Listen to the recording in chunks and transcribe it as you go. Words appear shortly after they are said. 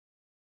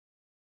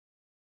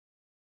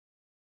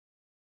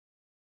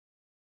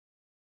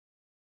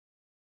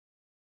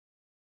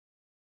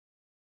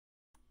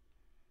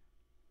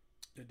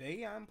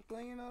Today I'm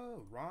playing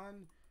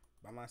Ron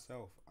by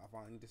myself. I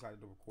finally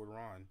decided to record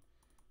Ron,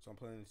 so I'm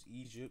playing this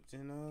Egypt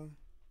and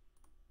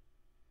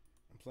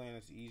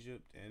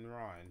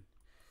Ron.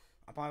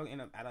 I'm probably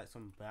end up add like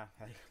some back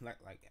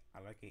like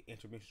an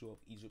intermission of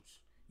Egypt's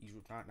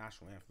not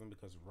national anthem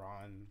because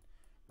Ron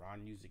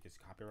music is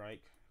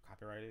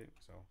copyrighted.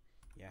 So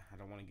yeah, I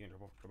don't want to get into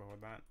trouble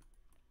with that.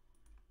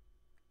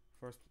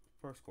 First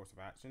first course of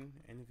action: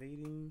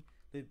 invading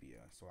Libya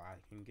so I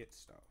can get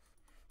stuff.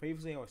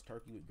 Previously, I was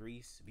Turkey with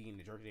Greece, being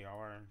the jerk they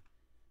are.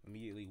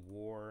 Immediately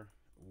warred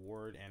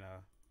and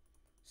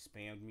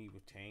spammed me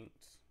with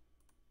tanks.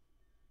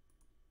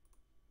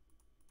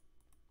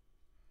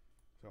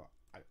 So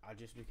I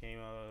just became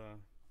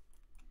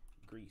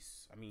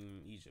Greece. I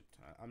mean Egypt.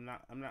 I'm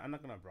not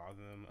gonna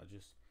bother them.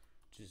 It's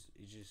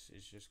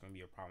just gonna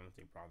be a problem if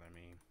they bother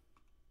me.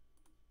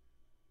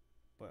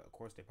 But of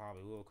course they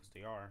probably will because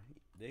they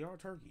are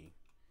Turkey,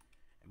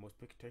 and most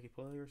Turkey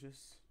players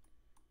just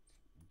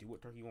do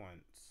what Turkey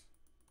wants.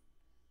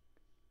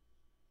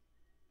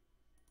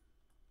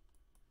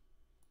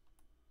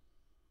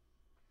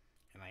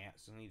 And I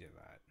accidentally did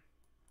that.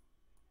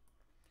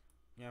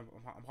 Yeah,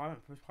 I'm probably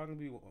gonna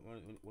be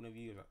one of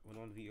the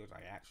videos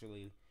I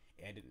actually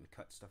edit and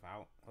cut stuff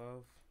out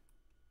of.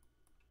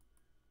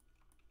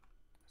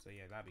 So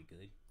yeah, that'd be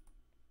good.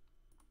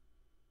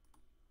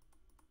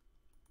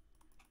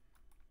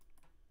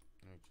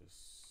 I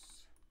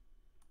just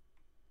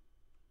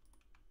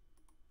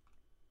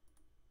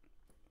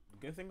the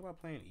good thing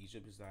about playing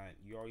Egypt is that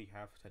you already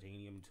have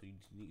titanium, so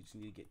you just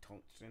need to get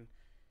tungsten.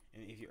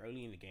 And if you're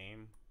early in the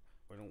game,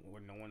 where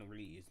no one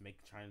really is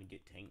trying to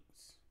get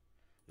tanks,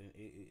 then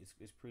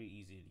it's pretty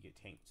easy to get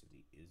tanks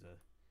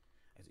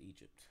as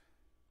Egypt.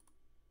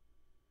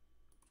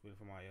 Just waiting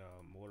for my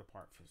motor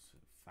part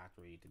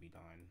factory to be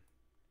done.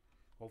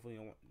 Hopefully,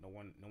 no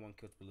one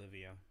kills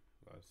Bolivia,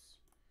 because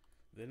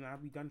then I'll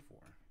be done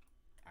for.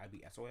 I'll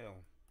be SOL.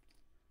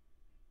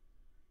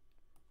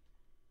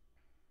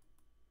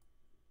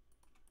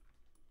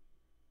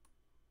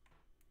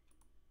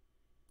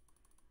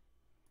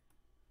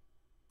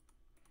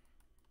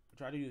 I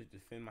tried to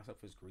defend myself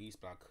as Greece,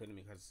 but I couldn't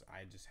because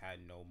I just had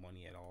no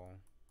money at all.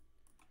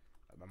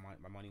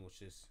 My money was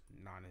just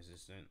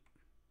non-existent.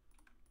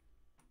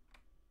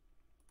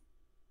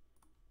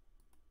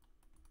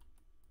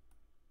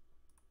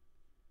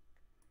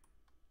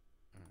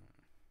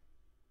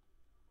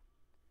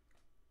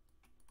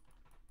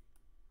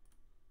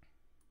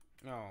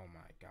 Oh my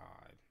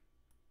god.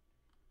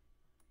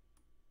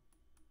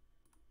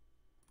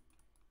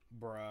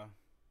 Bruh.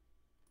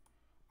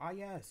 Ah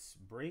yes,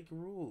 break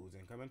rules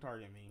and come and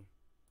target me.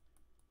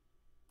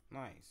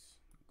 Nice.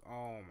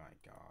 Oh my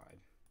god.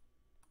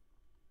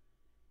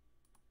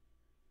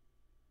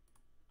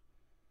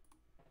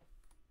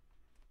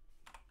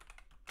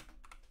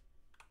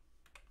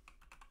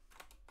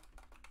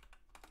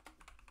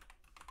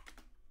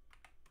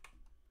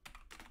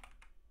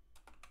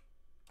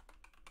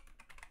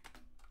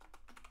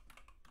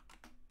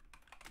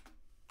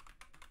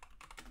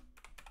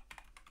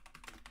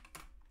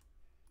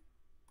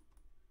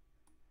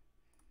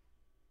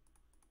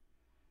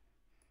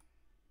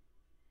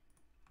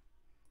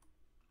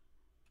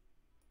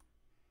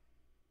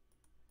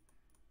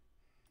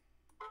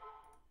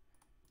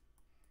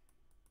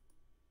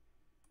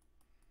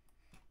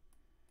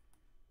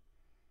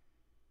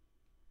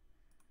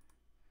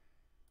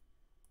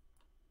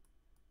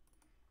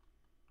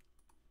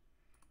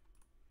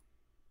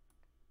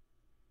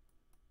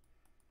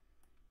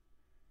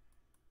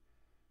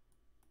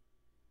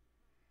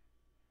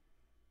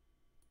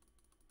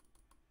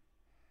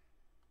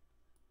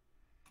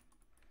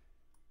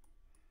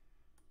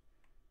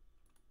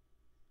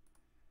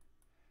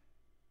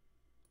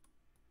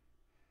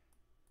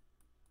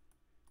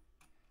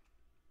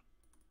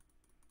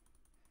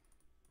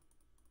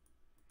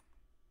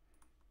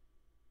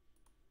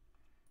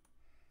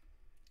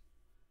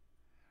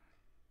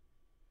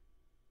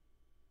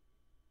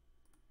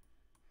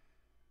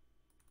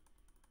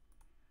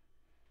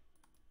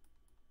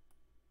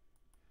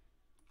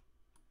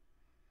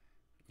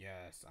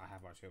 Yes, I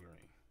have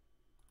artillery.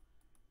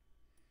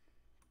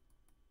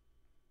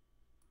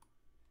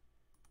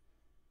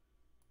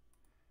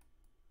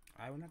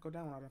 I will not go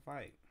down without a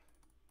fight.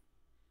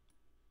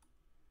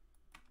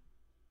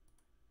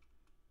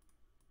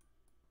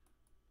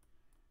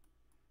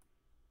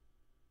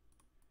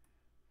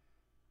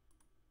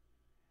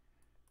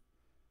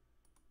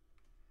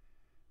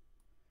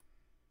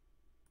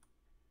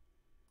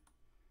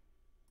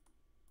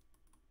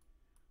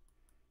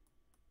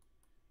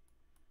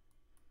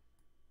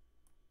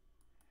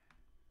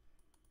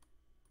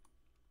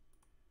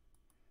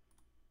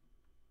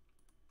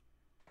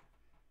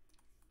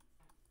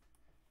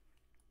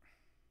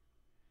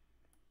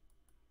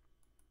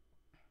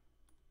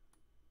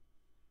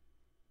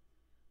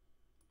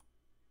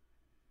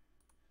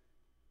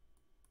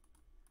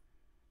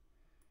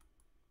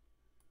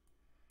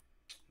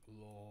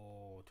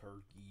 Lol,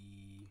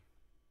 turkey.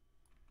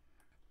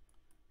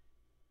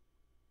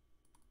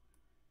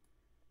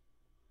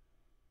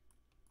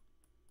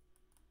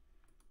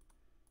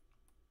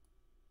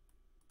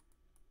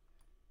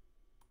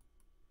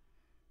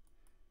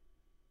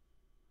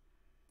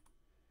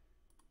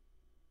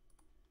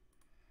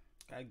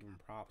 Gotta give him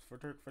props for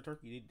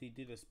Turkey. They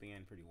did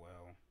expand pretty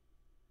well.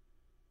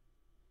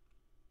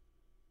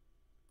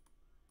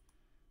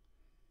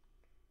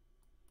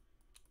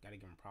 Gotta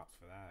give him props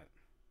for that.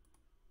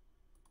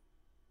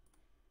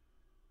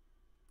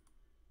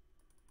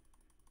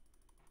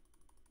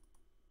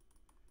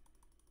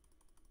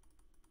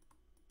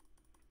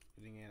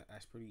 But again,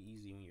 that's pretty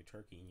easy when you're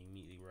Turkey and you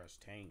immediately rush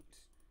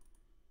tanks.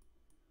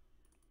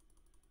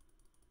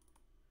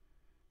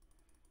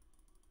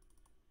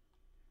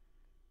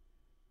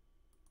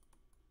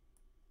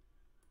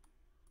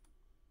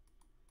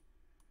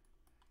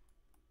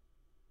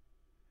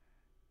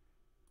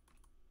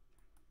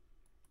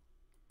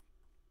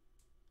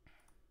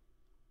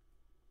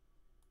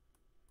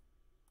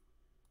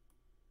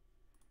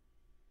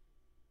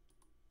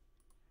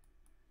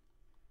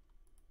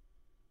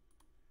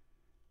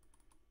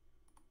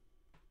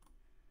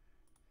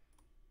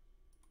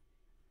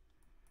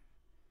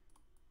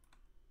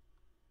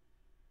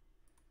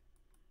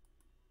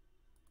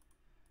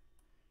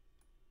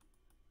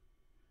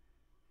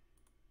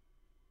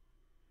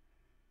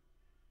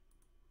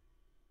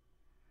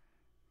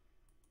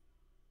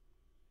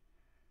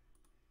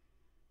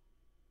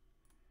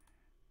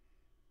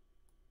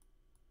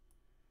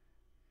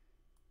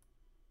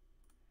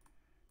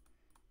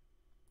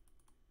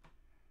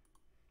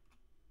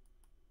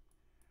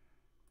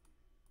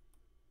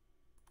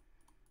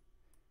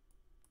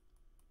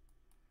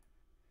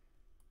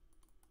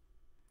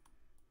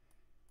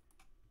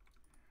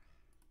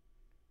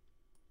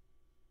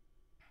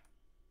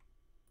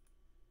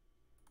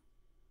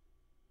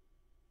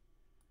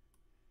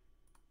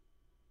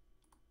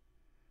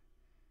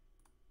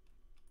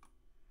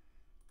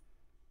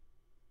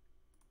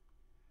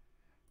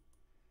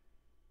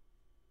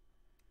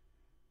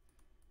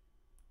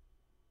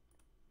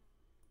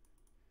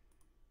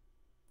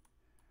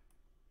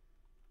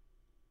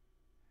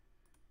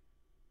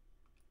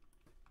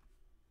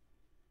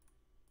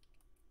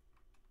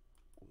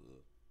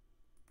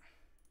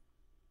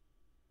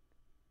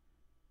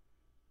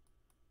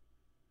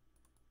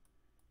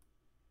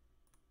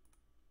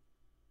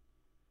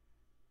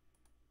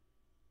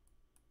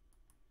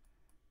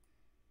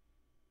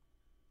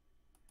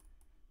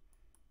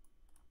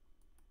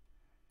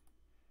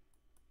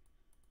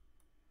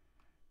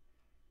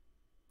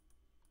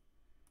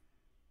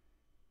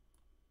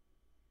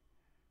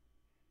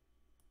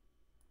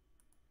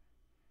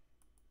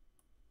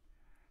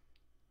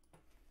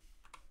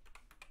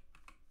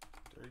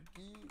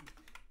 Turkey,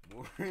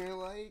 more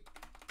like.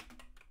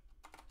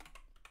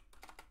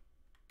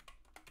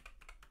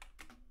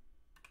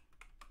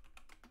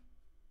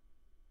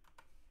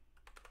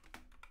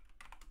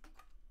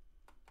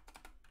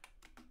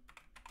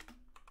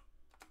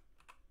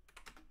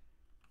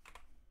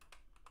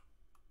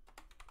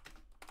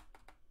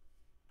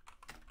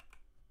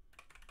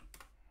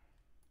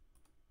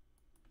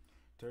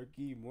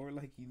 Turkey, more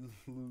like you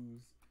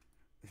lose.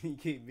 He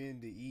came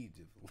into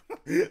Egypt.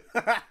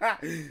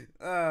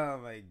 Oh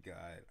my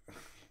god.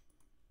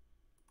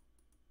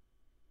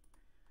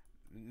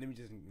 Let me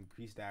just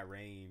increase that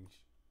range.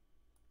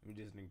 Let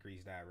me just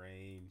increase that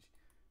range.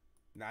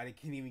 Now they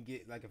can't even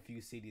get like a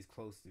few cities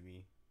close to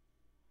me.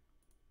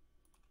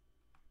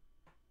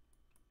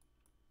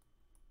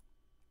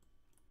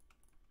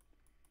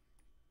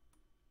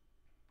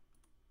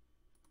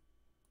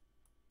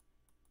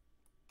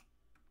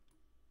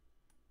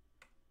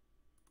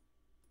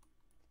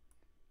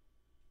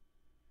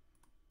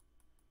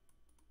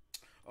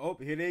 Oh,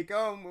 here they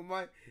come with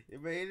my.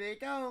 Here they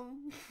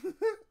come.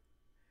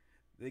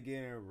 They're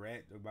getting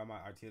wrecked by my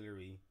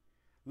artillery.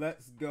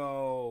 Let's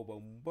go.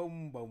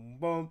 Boom, boom,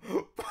 boom,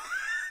 boom.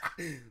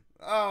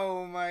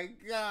 Oh my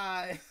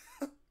god.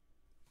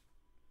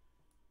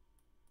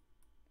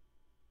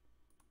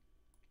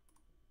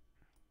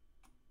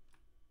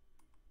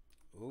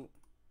 Oh,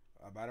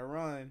 I better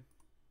run.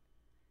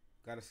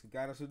 Got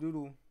us a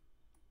doodle.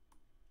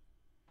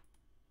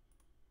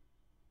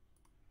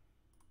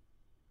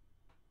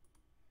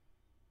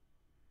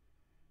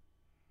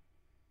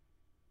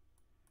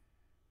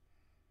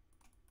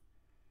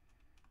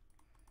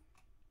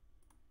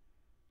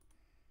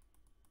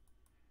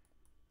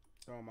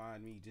 Don't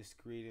mind me just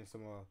creating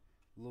some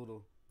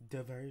little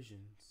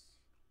diversions.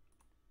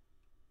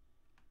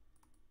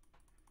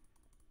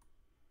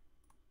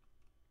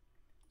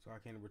 So I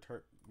can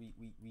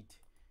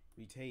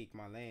retake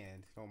my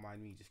land. Don't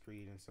mind me just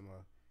creating some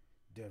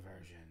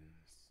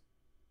diversions.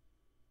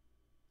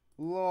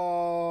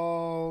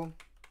 LOL.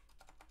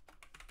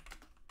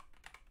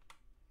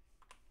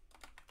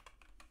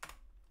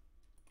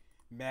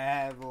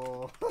 Mad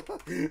lol.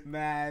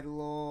 Mad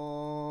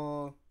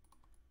lol.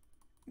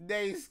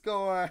 They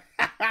score.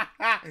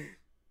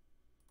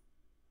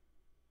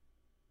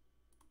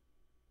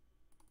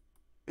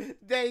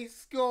 They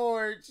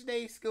scorched.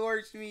 They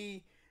scorched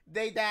me.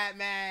 They that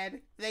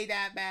mad. They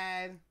that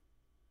bad.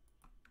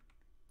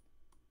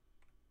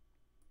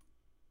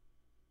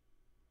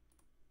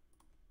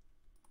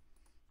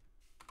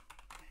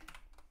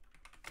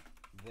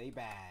 They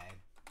bad.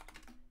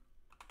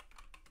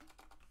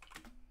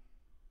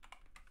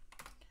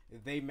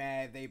 If they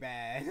mad, they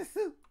bad.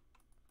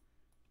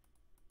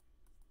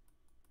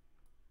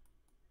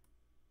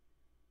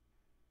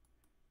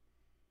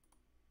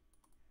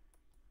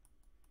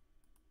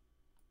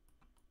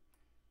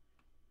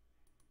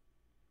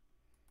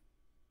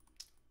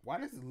 Why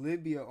does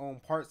Libya own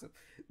parts of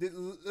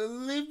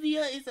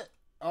Libya is a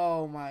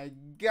oh my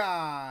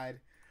god.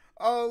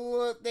 Oh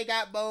look, they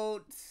got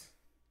boats.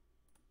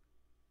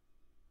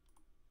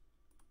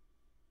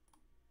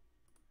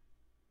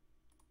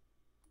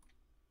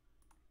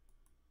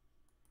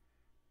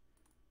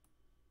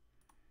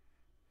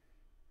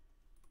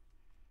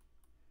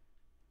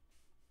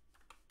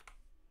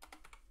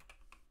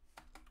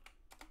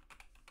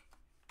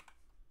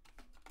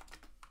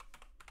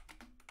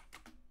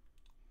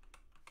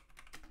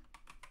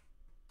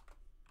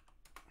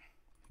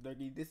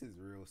 Dirty, this is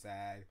real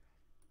sad.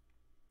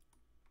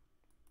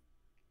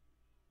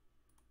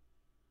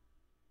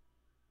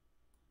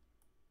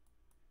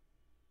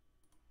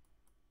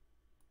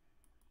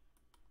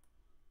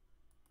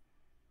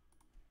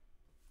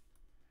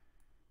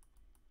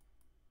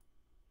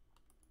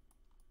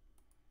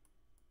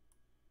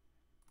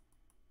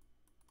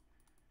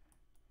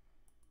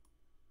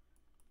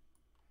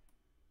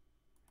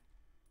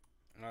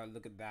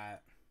 Look at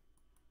that.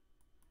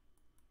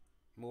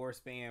 More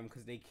spam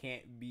because they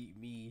can't beat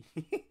me.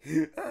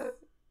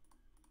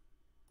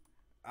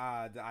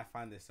 I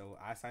find this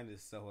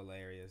so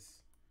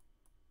hilarious.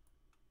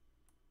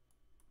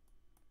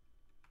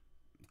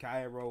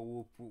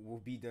 Cairo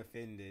will be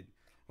defended.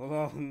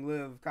 Long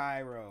live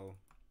Cairo.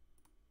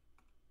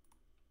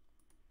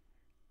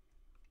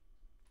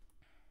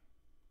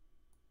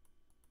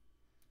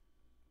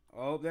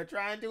 Oh, they're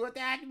trying to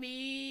attack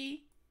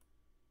me.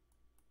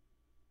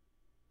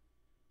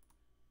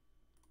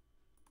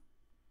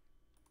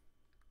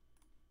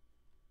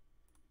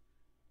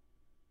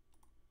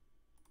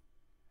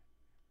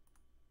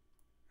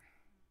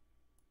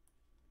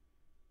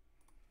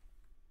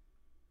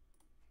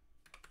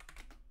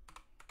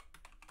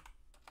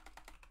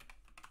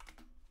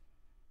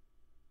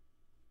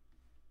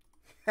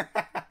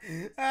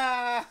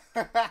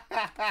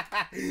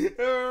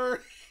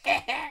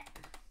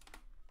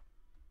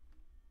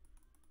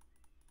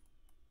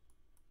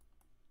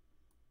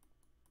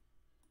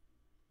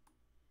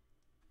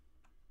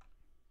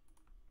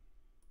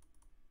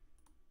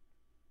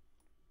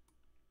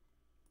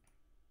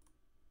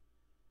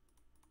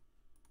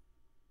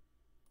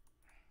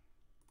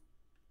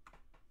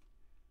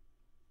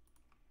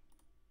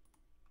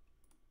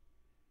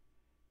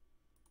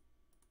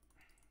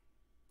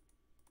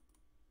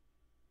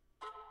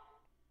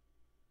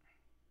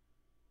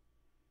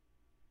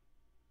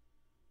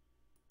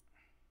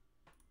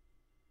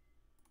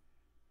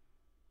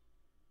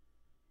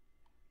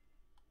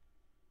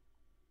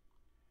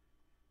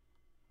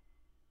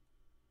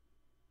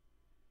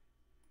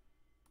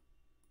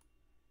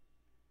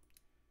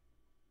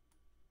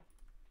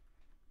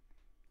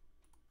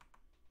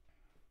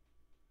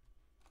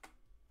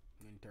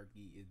 And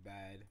Turkey is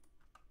bad.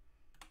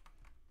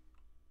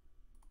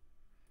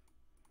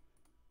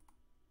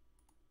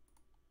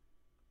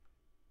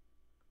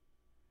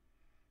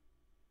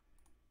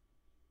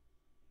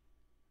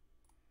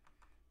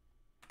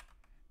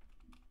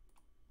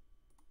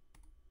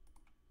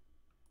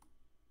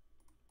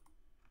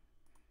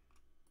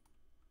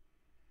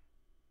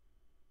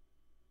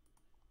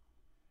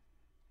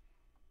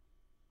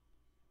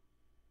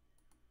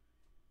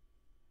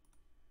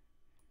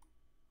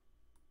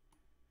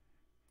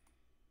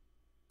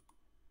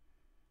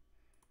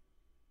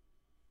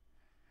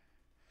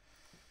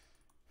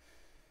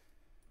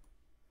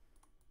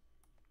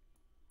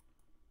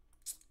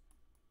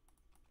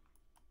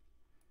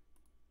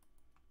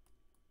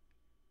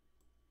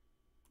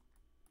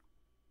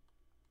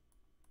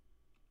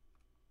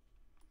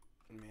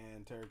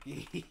 Man,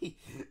 Turkey.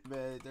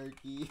 Man,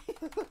 Turkey.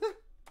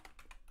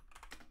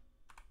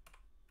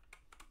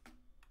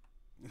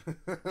 You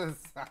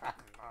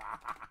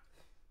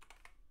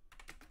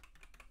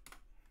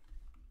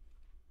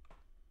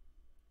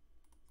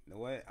know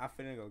what? I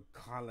finna go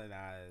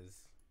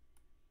colonize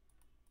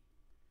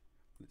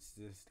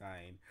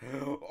Liechtenstein.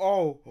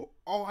 Oh!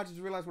 I just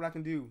realized what I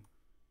can do.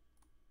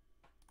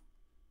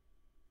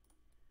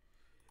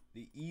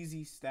 The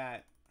easy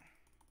stat.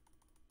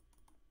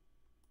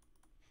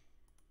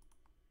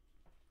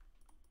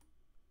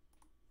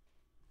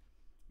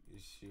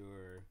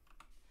 Sure.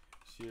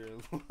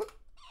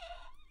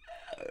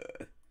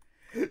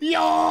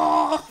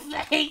 Yo!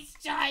 Thanks,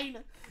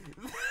 China!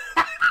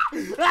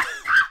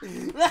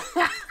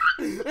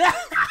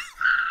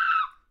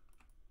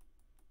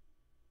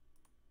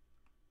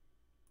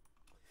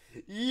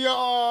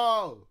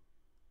 Yo!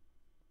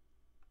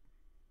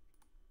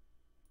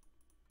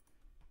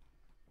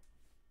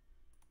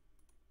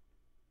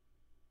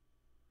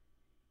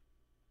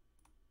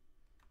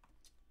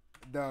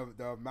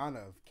 The amount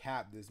of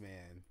cap this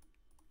man.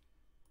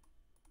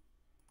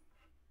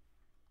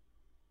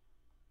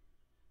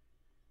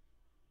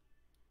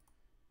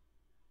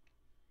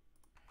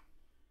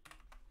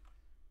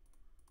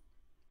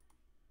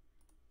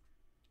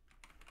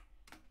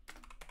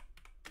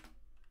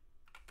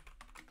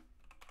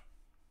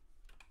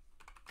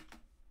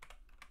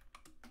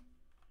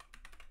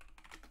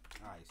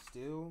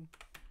 still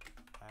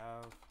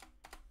have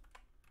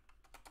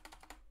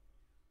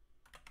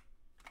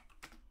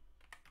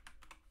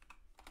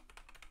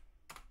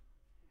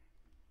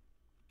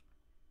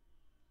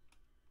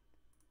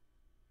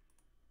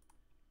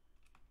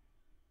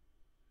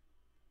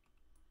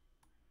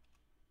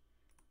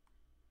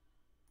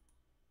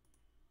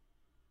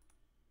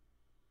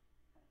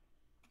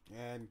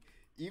and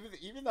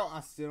even though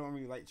I still don't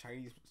really like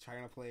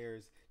China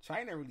players,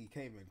 China really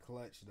came in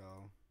clutch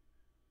though.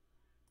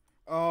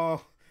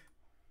 Oh,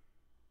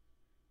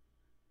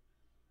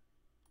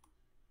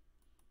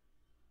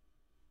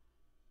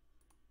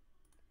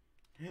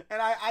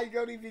 and I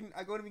don't even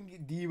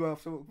get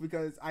debuffed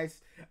because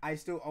I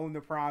still own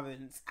the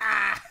province.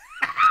 Ah,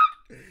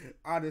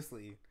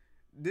 honestly,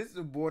 this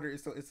border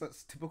is so it's a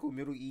typical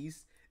Middle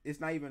East. It's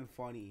not even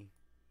funny.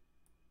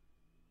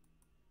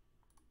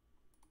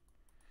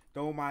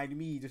 Don't mind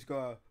me, just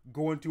going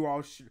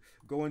to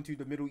going to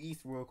the Middle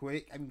East real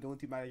quick. I mean, going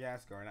to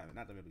Madagascar,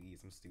 not the Middle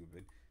East. I'm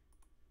stupid.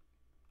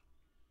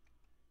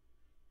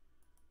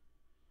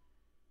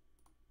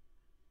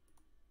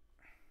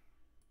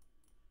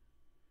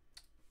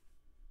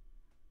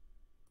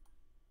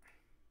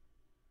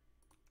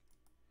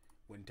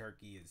 When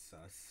Turkey is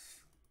sus.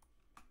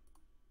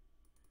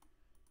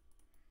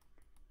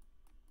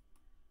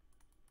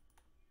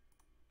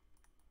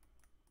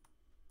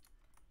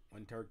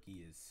 When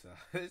Turkey is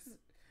sus.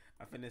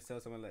 I'm finna sell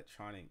some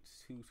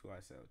electronics. Who do I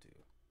sell to?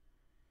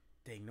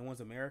 Dang, no one's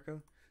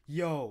America?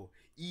 Yo,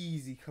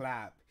 easy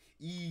clap.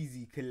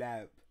 Easy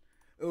clap.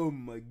 Oh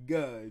my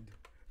god.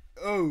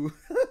 Oh.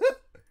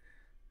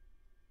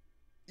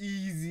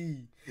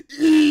 Easy.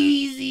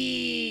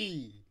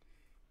 Easy.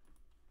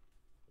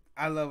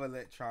 I love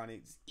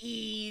electronics.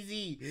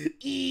 Easy.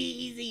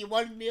 Easy.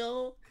 1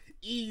 mil.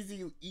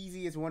 Easy.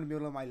 Easy is 1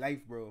 mil of my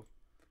life, bro.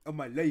 Of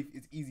my life,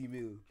 it's easy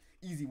mil.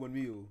 Easy 1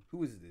 mil.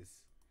 Who is this?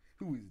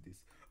 Who is this?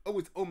 Oh,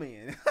 it's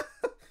Oman.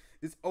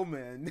 It's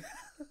Oman.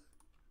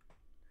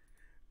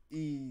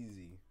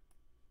 Easy.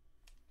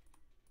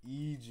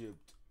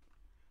 Egypt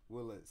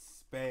will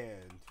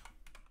expand.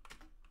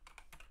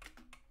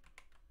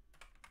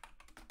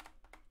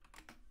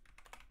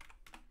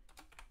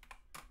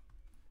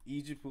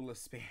 Egypt will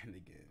expand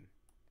again.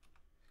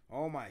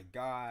 Oh my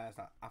god,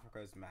 Africa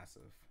is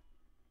massive.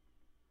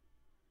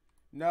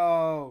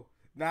 No,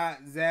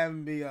 not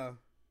Zambia.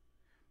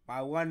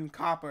 By 1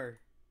 copper.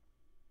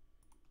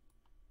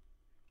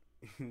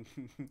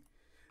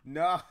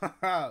 No.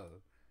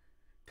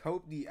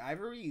 Cote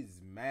d'Ivory is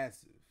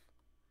massive.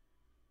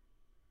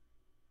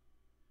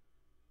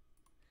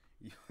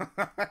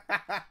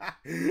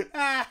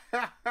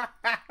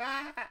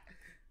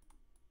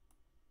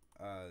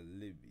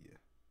 Libya.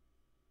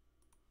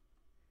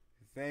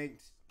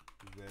 Thanks.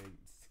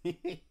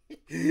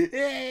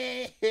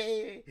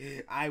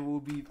 I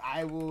will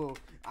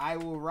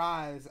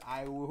rise.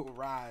 I will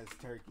rise,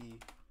 Turkey.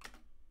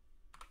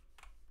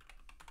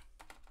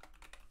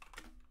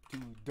 To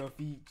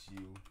defeat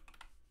you.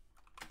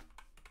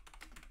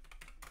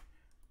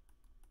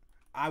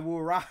 I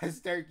will rise,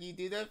 Turkey,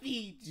 to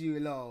defeat you,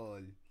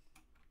 Lord.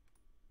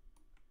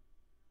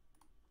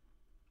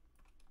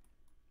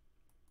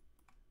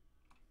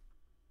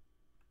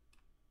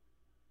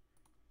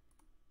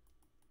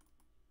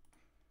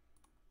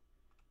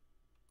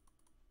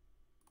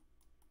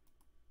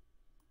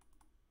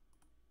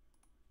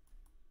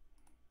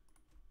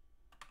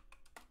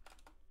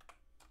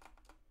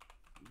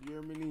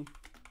 Germany,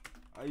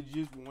 I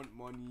just want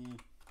money.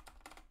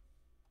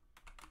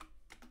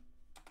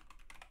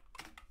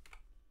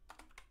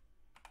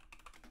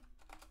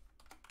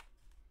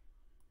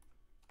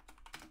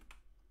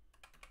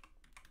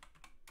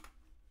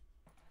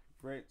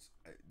 France,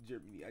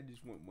 Germany, I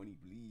just want money,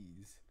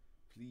 please.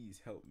 Please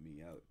help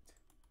me out.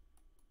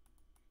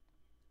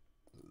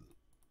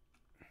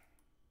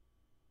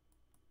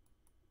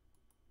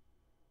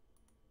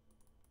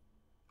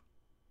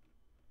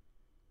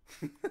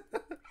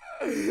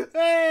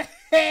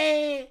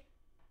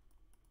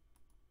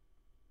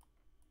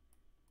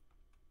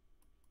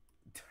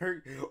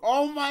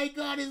 Oh my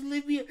god, is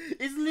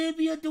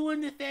Libya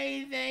doing the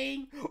same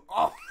thing?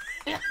 Oh.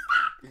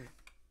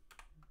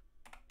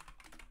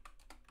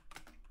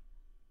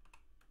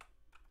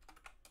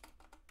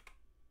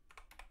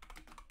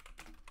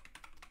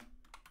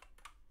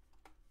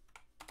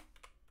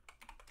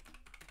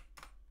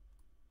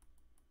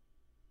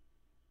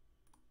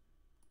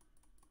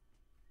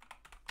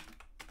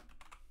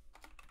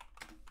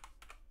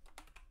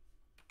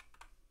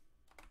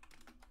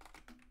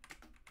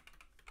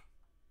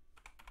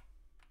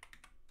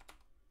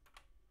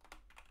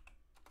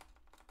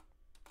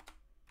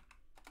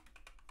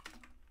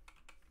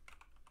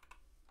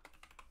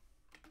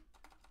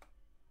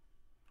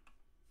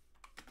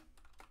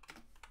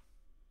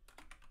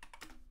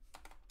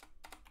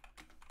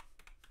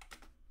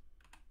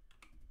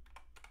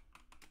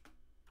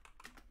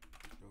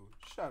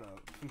 Shut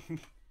up.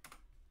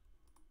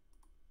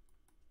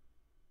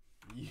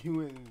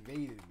 You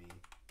invaded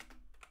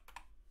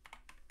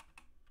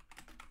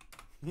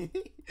me.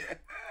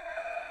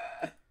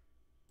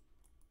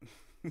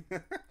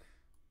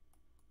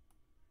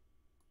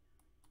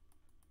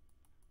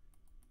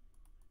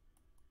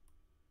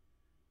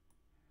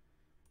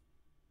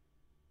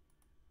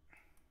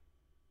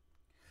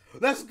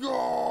 Let's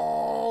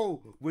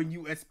go! When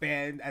you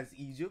expand as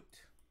Egypt,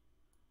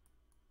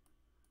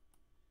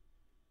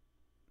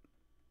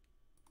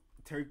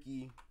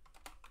 Turkey.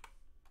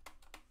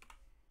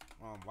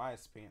 Why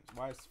is France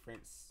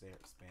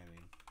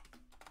expanding?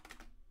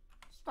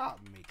 Stop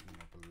making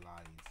up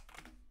lies.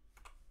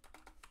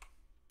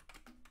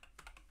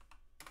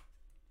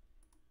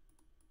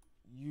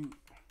 You.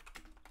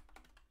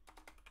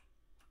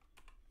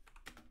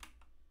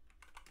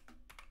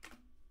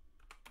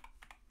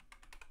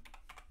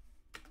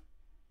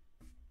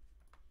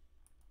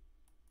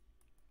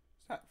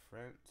 Is that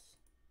France?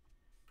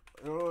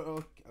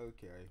 Oh,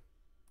 okay.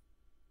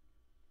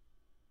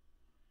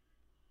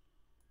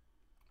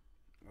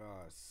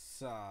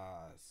 Sauce.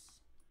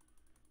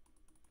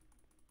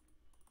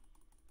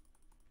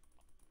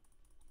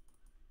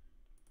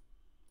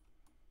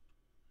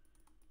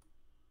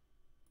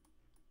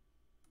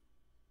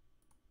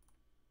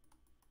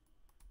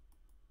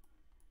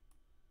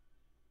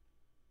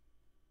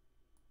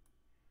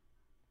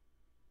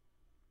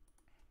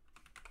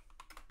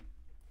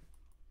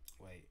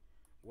 Wait,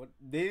 what?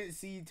 They didn't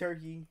see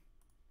Turkey.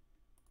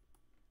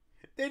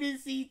 They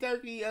didn't see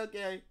Turkey.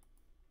 Okay.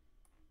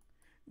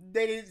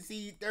 They didn't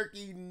see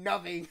Turkey.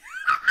 Nothing.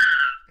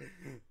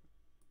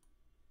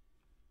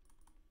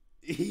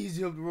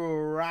 Egypt will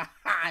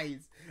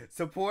rise.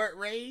 Support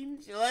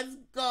range. Let's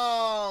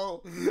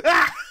go.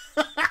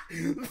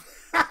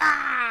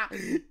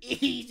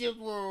 Egypt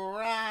will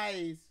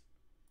rise.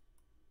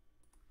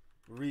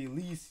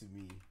 Release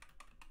me.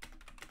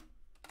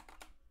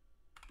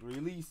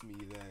 Release me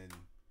then.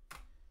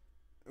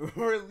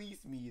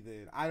 Release me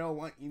then. I don't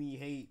want any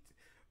hate.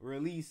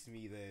 Release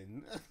me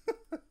then.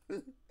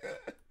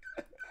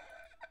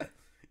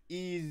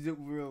 Egypt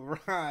will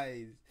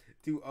rise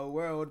to a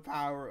world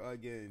power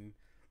again.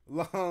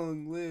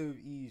 Long live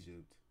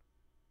Egypt.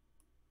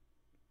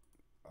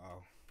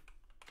 Oh.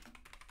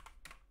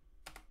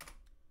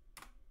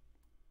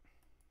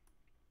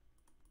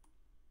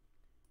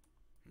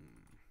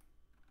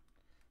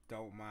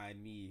 Don't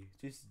mind me.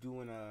 Just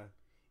doing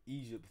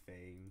Egypt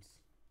things.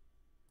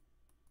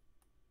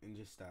 And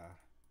just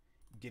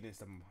getting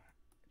some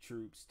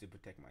troops to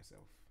protect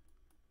myself.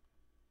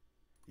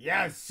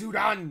 Yes,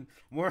 Sudan!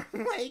 More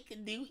like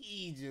New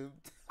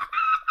Egypt.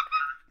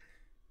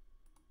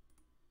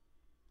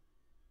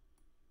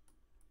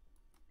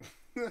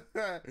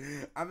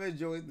 I'm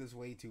enjoying this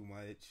way too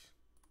much.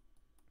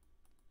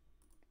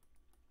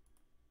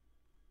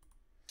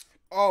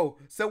 Oh,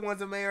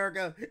 someone's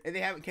America and they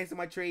haven't canceled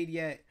my trade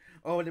yet.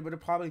 Oh, but they're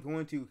probably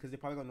going to because they're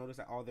probably gonna notice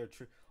that all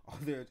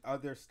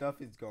their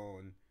stuff is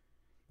gone.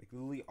 Like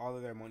literally all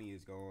of their money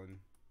is gone.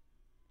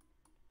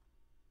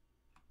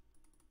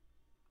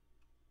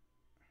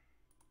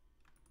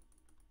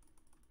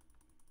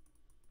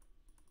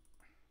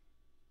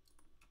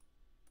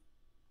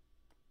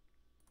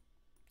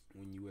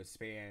 When you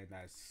expand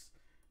as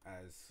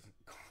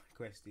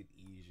conquested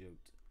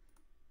Egypt,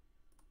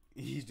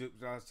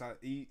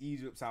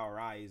 Egypt's our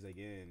rise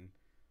again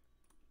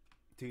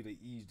to the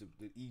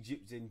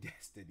Egyptian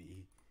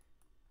destiny.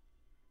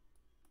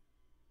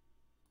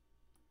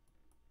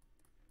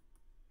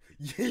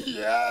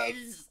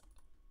 Yes,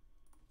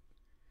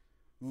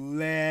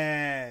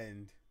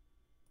 land.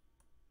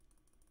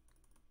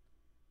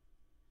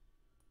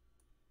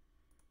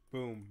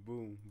 Boom,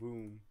 boom,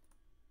 boom.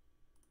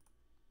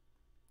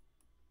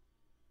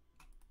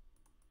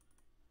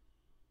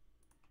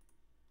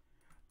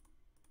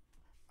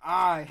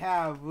 I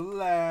have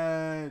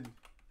land.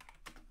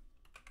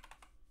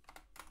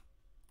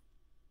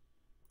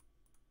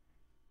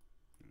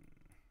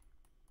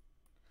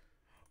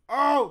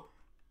 Oh,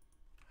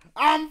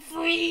 I'm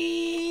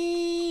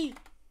free.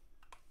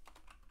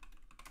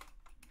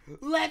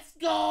 Let's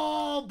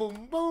go.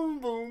 Boom, boom,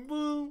 boom,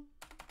 boom.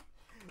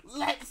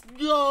 Let's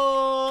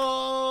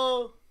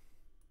go.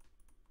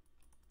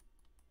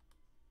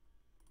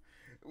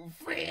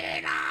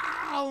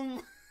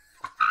 Freedom.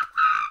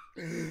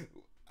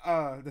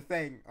 The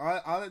thing.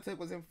 All it took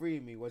wasn't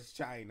freeing me was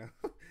China.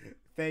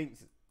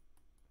 Thanks.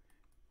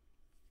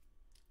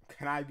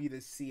 Can I be the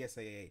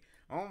CSAA?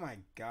 Oh my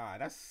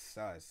god, that's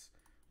sus.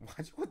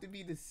 Why'd you want to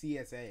be the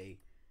CSA?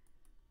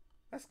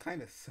 That's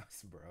kind of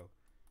sus, bro.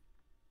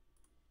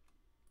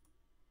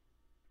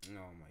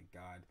 Oh my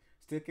god.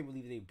 Still can't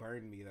believe they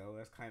burned me though.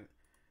 That's kind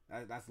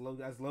of that's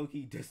low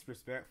key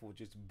disrespectful.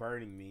 Just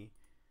burning me.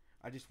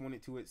 I just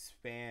wanted to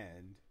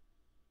expand,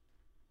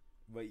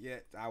 but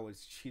yet I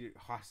was treated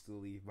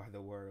hostilely by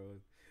the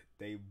world.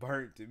 They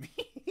burnt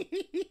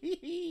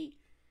me.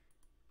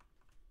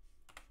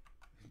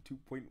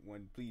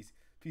 2.1, please,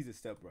 please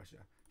accept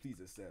Russia. Please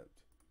accept.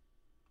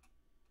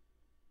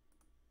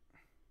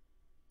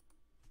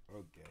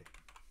 Okay.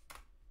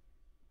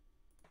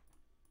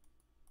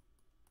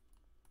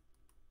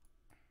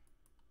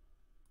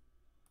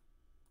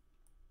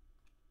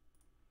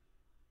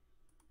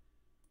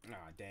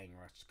 Ah, dang,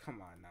 Russia.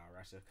 Come on now,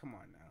 Russia. Come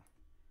on now.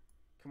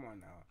 Come on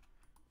now.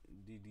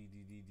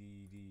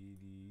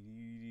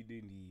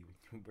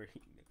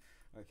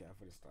 Okay, I'm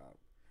gonna stop.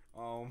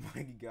 Oh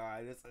my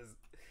god,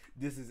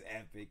 this is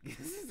epic. This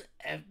is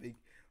epic.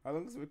 How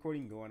long is the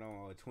recording going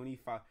on?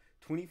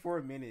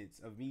 24 minutes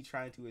of me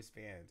trying to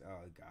expand.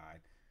 Oh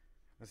god,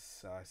 that's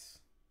sus.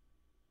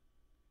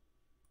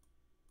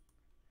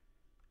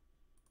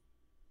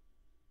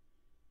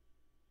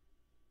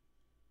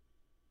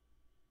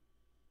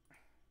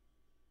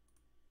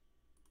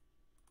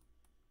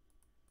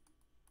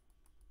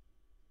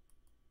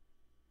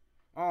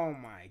 Oh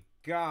my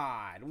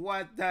god,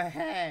 what the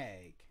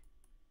heck?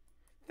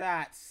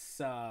 That's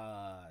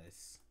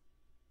sus.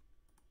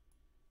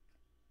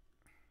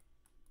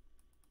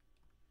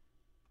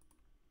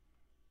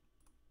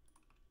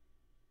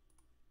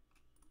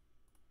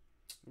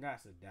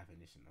 That's the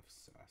definition of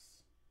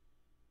sus.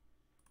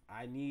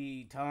 I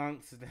need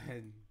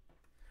tungsten.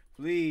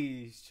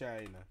 Please,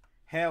 China,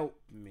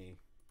 help me.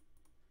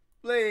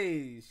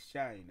 Please,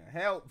 China,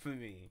 help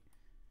me.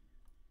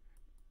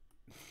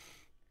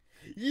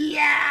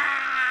 Yes!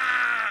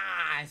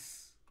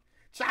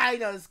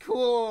 China's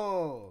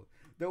cool.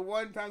 The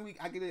one time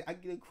I get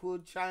a cool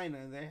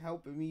China, they're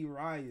helping me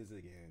rise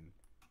again.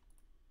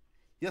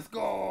 Let's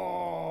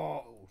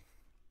go.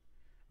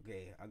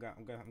 Okay, I'm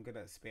gonna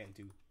expand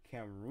to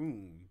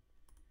Cameroon.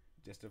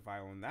 Justify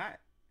on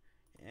that,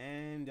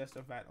 and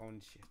justify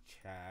on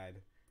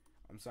Chad.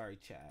 I'm sorry,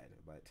 Chad,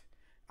 but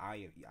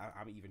I'm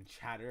even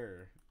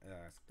Chadder.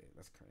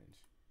 That's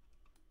cringe.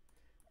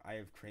 I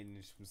have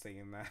cringe from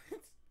saying that.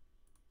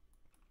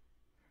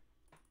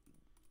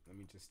 Let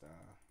me just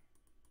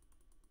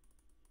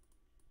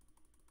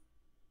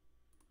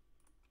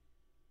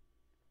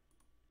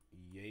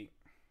Yeet.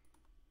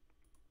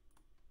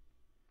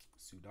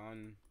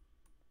 Sudan.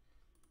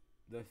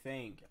 The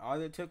thing, all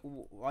it took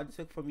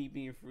for me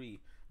being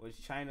free was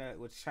China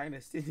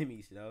sending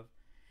me stuff,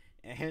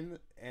 and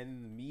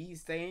me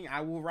saying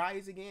I will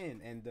rise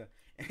again, and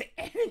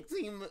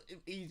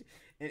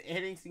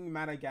annexing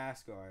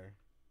Madagascar.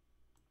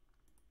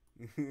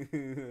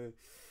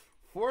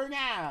 For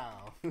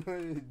now,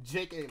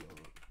 JK Lo.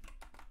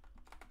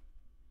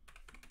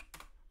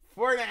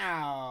 For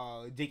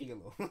now, JK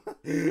Lo.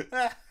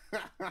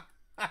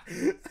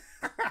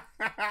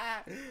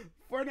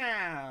 For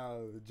now,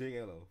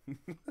 JLo.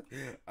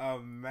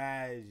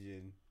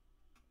 Imagine.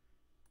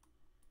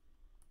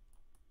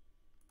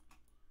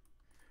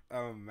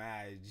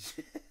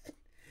 Imagine.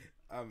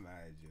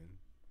 Imagine.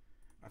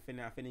 I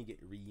finna get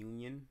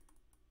reunion.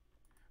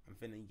 I'm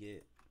finna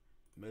get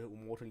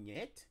Morton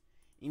yet.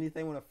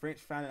 Anything with a French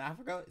found in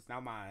Africa, it's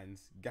not mine.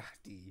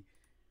 Gotti.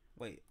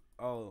 Wait.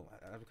 Oh,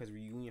 that's because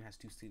reunion has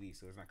 2 cities,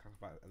 so it's not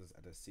classified as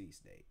a city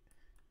state.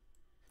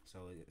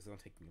 So it's gonna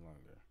take me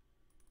longer.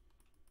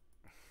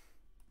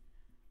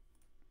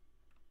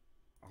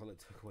 All it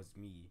took was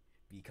me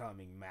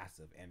becoming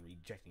massive and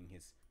rejecting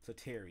his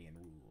Totarian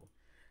rule.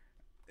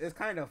 It's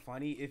kind of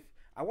funny. If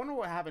I wonder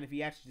what happened if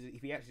he actually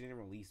didn't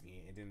release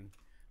me and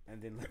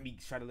then let me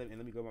try to live and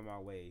let me go by my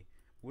way.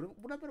 What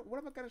if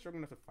I got strong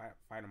enough to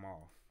fight him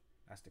off?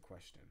 That's the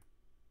question.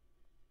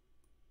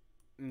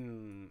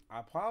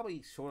 I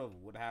probably sort of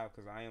would have,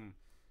 because I am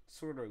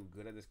sort of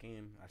good at this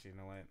game. Actually, you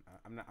know what?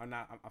 I'm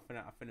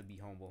finna be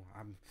humble.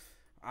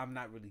 I'm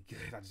not really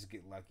good. I just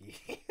get lucky.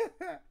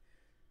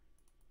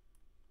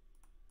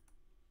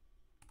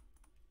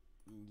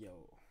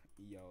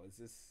 Yo, is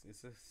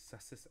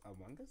this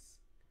Among Us?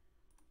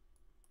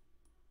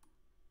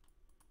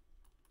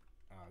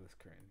 Oh, this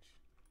cringe.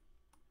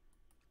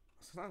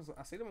 Sometimes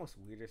I say the most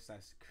weirdest,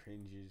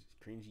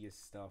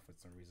 cringiest stuff for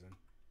some reason.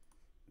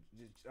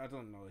 I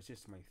don't know. It's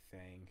just my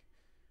thing.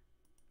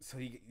 So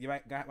you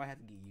might have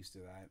to get used to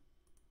that.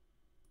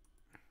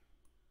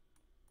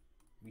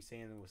 Me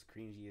saying the most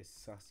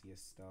cringiest,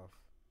 sussiest stuff.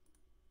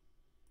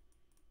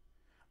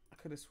 I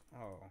could have.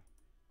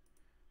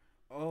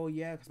 Oh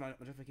yeah, because my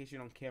notification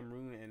on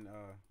Cameroon and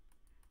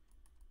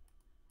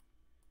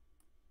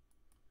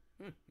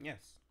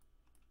yes.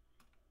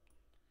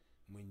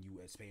 When you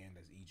expand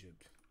as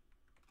Egypt,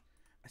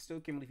 I still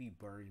can't believe he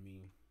burned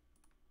me,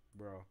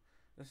 bro.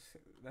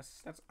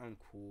 That's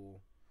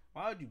uncool.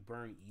 Why would you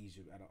burn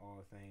Egypt out of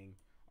all thing?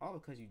 All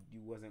because you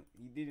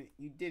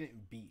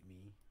didn't beat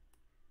me.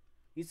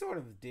 You sort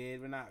of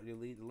did, but not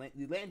really. The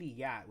land he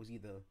got was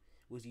either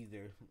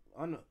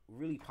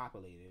really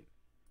populated,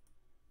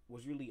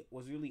 was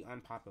really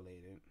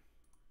unpopulated.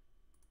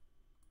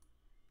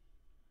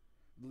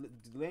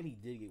 The land he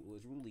did get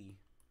was really,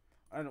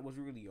 I don't know, was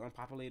really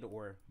unpopulated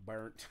or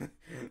burnt.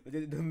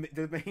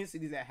 The main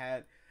cities that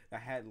had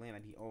land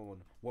that he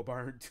owned were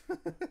burnt.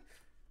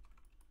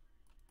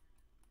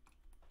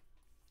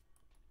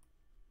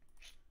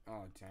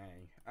 Oh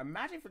dang!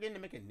 Imagine forgetting to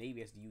make a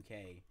navy as the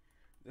UK.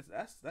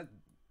 That's when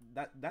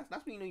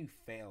you know you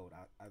failed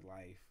at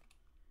life.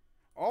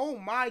 Oh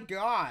my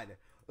God!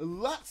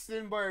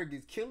 Luxembourg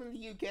is killing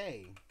the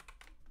UK.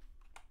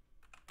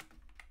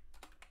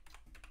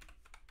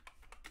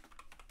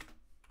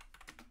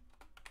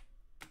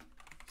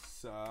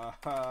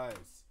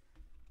 Sus.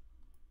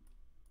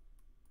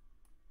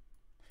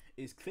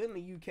 is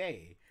clearly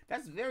UK.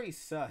 That's very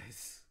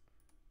sus.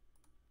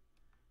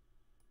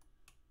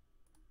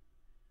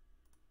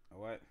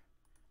 What?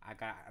 I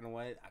know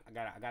what I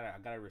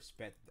gotta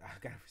respect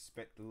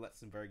the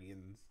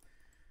Luxembourgians.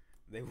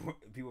 They were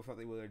people thought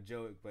they were a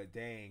joke, but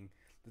dang,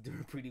 they're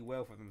doing pretty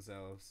well for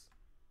themselves.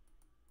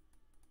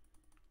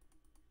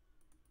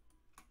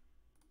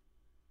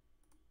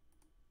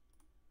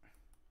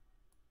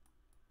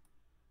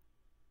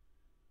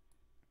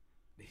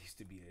 They used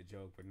to be a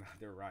joke, but now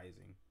they're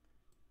rising.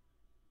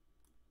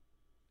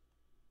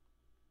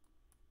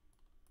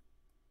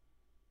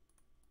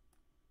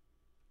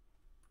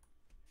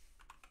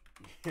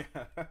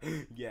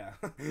 Yeah,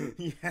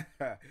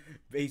 yeah,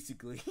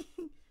 basically.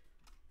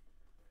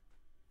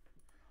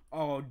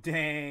 Oh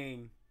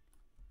dang,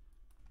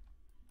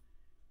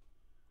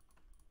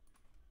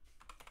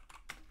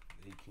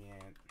 they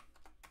can't.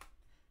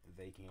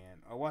 They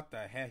can't. Oh, what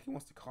the heck? He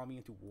wants to call me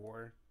into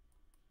war.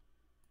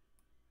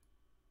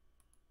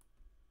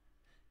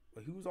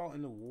 But who's all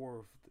in the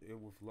war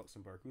with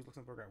Luxembourg? Who's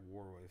Luxembourg at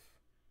war with?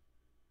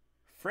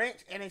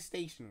 French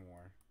annexation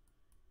war.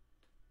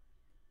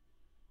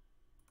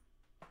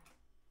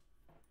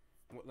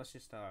 Well, let's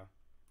just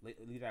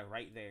leave that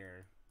right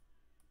there.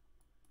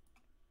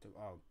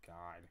 Oh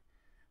God.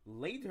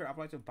 Later, I'd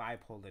like to buy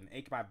Poland.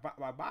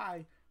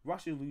 By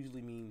Russia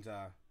usually means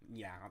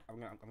yeah, I'm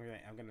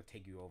gonna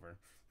take you over.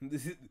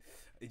 This is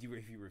if you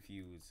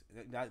refuse.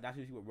 That's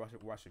usually what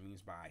Russia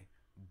means by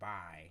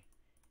buy.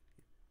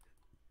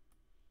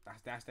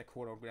 That's the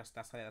quote unquote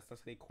that's how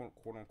they quote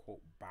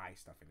unquote buy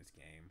stuff in this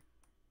game.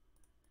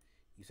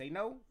 You say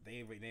no, they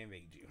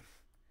invade you.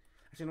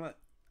 Actually, you know what?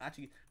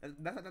 Actually,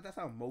 that's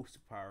how most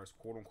powers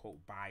quote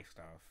unquote buy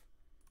stuff.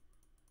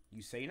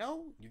 You say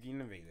no, you're getting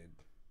invaded.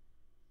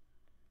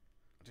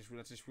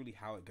 That's just really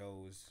how it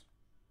goes.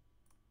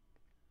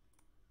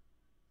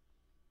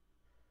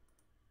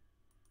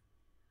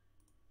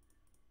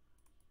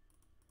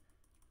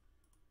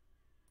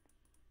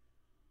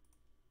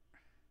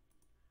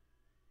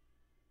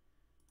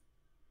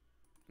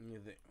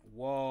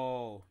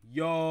 Whoa,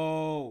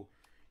 yo,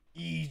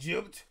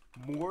 Egypt,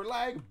 more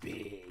like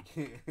big,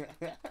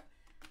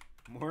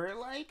 more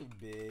like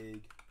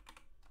big.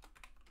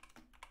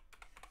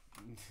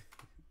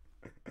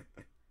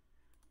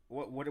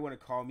 What do you want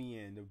to call me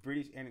in? The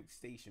British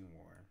Annexation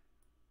War.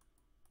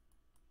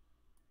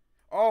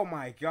 Oh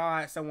my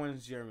God!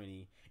 Someone's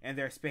Germany, and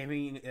they're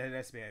spamming.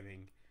 They're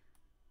spamming.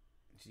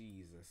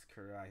 Jesus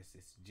Christ!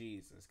 It's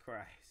Jesus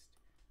Christ.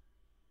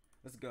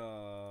 Let's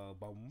go.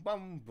 Bum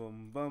bum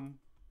bum bum.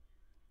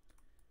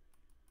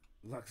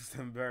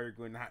 Luxembourg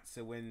will not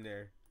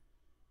surrender.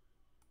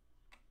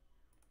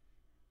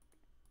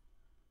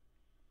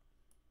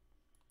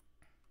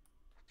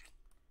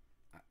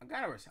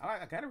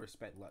 I gotta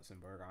respect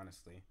Luxembourg,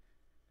 honestly.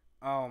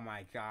 Oh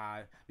my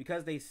God,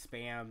 because they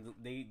spammed.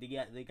 They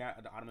got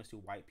the Ottomans to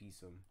white piece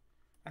them.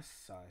 That's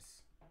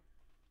sus.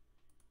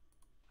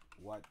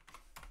 What?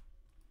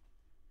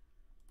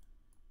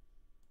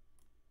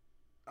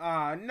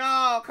 Oh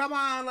no! Come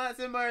on,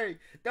 Luxembourg!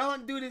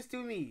 Don't do this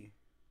to me.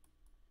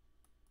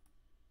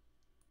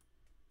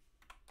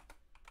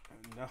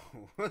 No,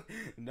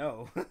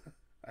 no,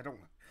 I don't.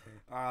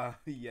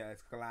 Yeah,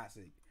 it's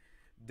classic.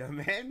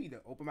 Demand me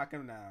to open my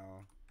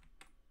canal.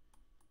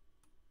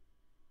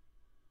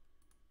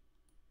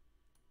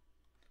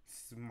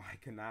 It's my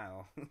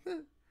canal.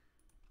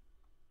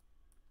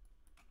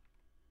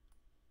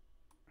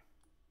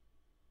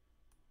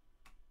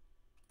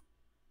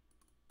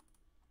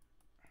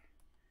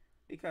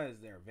 Because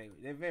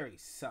they're very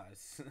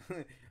sus.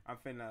 I'm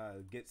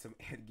finna get some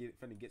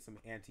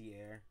anti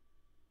air.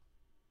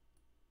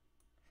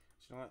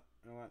 You know what?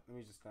 You know what? Let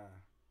me just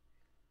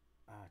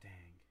ah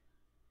dang.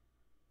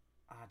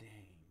 Ah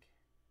dang.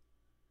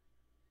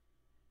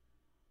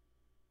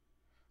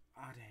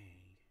 Ah dang.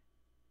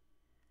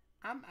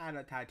 I'm out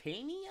of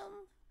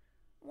titanium?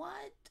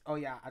 What? Oh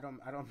yeah, I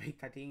don't make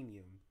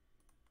titanium.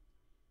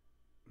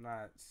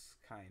 That's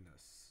kinda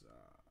sus.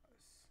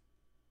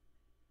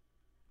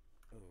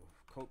 Oh,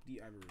 Cope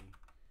the Ivory.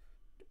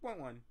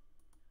 2.1.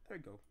 There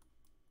we go.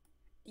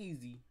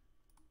 Easy.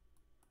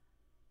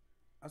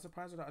 I'm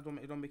surprised that I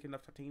don't make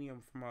enough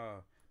titanium from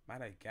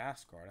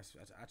Madagascar. That's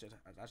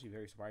actually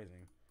very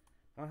surprising.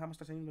 I wonder how much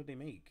titanium do they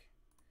make?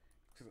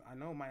 Because I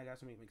know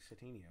Madagascar makes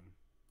titanium.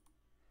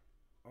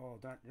 Oh,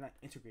 they're not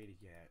integrated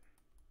yet.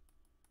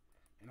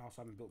 And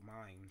also, I haven't built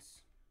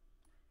mines.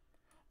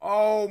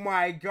 Oh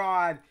my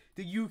God,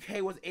 the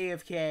UK was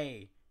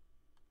AFK.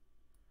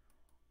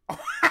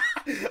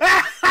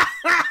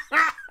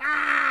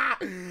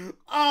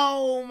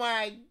 Oh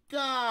my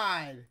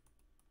God.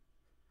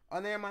 Oh,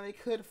 never mind. They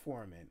could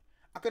form it.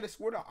 I could have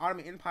swore the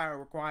Ottoman Empire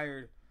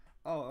required.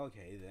 Oh,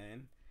 okay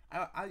then.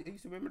 I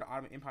used to remember the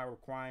Ottoman Empire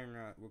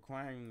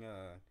requiring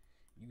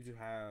you to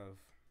have.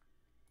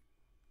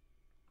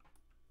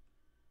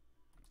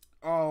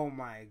 Oh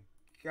my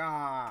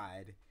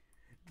God,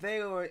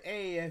 they were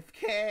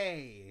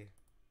AFK,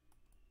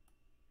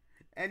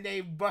 and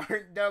they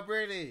burnt the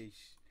British.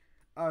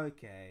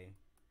 Okay,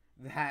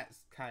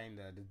 that's kind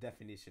of the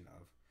definition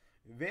of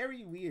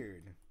Very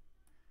weird.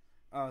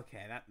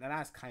 Okay,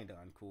 that's kind of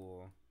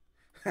uncool.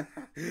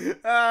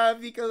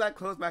 Because I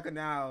close my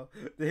canal,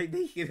 they're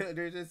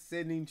just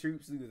sending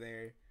troops through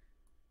there.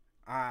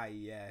 Ah,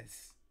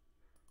 yes.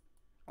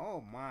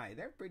 Oh my,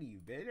 they're pretty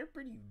big. They're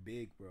pretty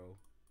big, bro.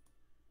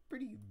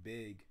 Pretty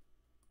big.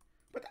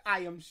 But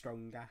I am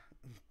stronger.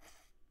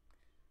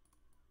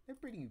 They're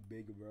pretty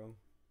big, bro.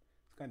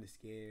 It's kind of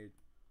scared.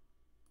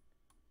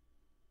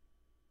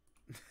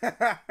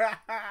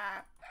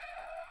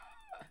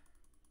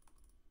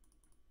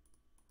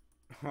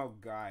 Oh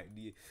God,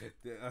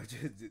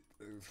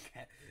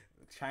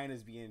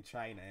 China's being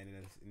China and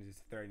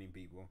it's threatening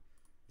people.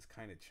 It's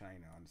kind of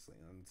China, honestly.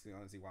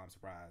 Honestly, why I'm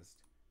surprised.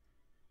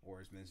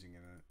 Or it's mentioning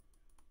it.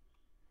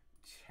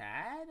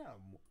 Chad,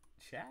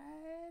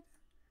 Chad,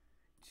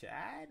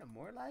 Chad,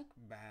 more like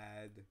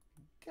bad.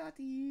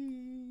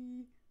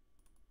 Gotty.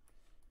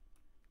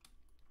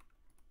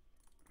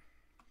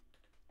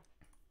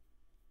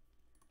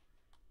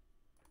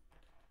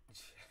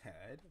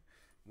 Chad,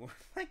 more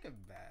like a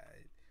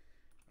bad.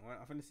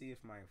 I'm gonna see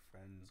if my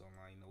friends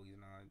online know he's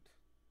not.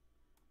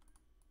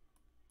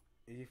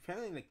 If you're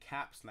failing to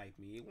cap snipe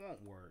me, it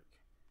won't work.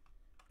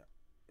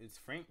 Is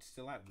Frank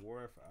still at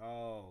war?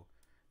 Oh,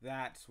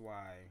 that's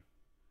why.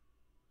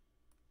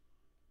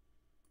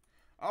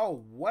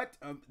 Oh, what?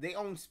 They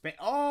own Spain.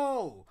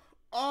 Oh,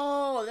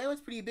 oh, that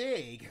was pretty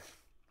big.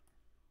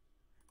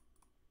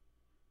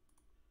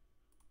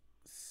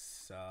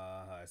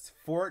 Sus.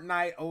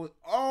 Fortnite. Oh,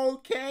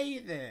 okay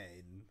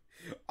then.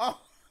 Oh,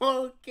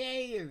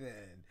 okay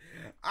then.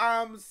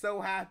 I'm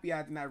so happy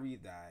I did not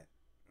read that.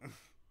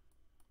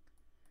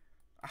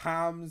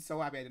 I'm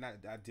so happy I did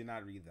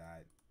not read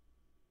that.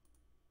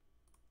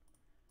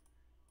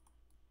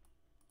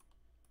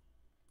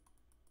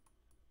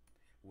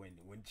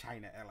 When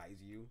China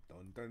allies you,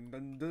 dun dun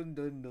dun dun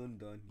dun dun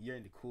dun. You're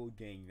in the cool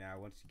gang now.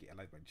 Once you get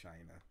allied by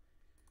China,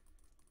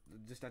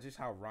 that's just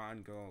how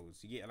Ron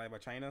goes. You get allied by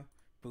China,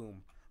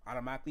 boom,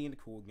 automatically in the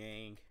cool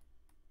gang.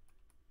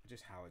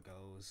 Just how it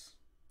goes.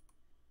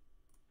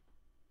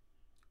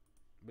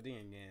 But then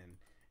again,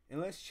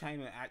 unless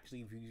China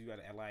actually views you as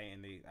an ally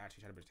and they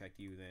actually try to protect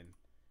you,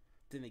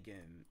 then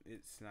again,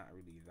 it's not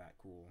really that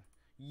cool.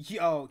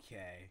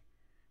 Okay,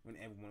 when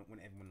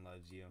everyone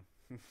loves you.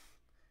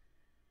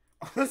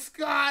 Oh,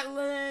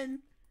 Scotland!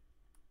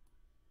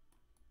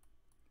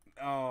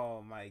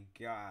 Oh my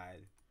God,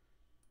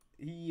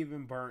 he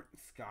even burnt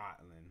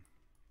Scotland.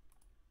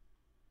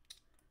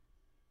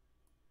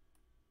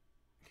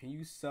 Can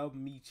you sub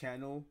me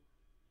channel?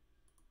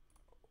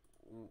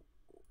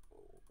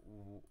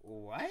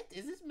 What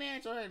is this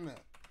man trying to?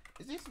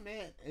 Is this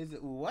man? Is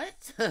it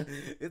what?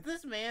 Is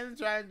this man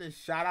trying to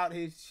shout out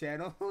his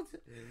channel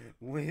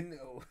when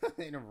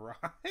in Ron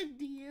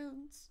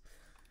DMs?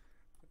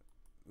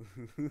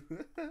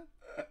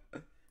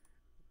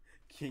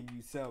 Can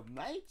you sub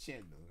my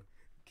channel?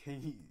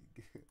 Can you?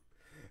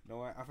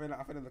 No, I'm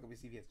finna look up his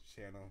CVS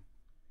channel.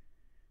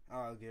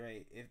 Oh,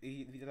 great! If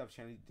he does have a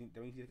channel,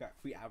 that means he's got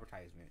free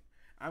advertisement.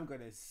 I'm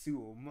gonna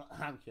sue him.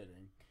 I'm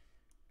kidding.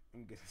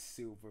 I'm gonna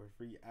sue for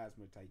free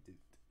asthmatitis.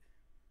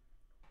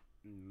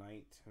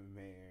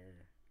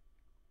 Nightmare.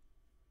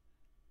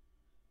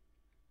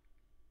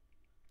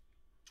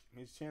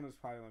 His channel's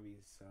probably gonna be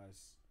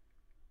sus.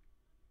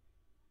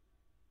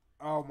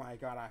 Oh my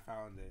God, I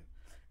found it.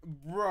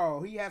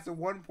 Bro, he has a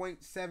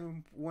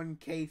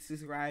 1.71k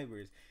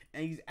subscribers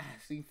and he's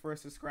asking for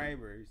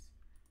subscribers.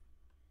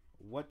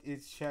 What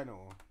is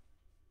channel?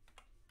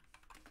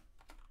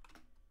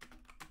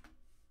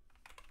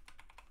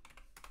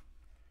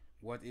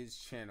 What is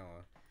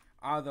channel?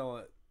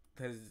 Although,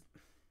 because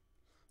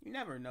you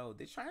never know.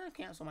 They're trying to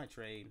cancel my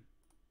trade.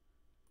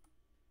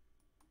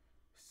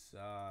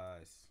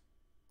 Sus.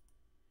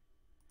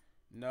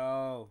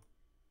 No.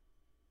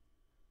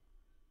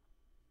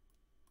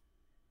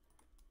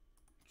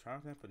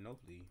 Trying to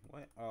Panoply.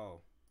 What? Oh.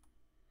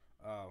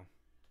 Oh.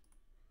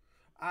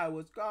 I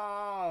was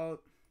called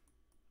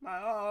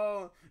my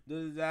own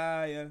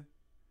desire.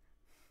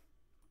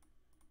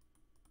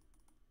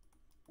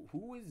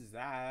 Who is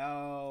that?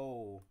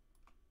 Oh.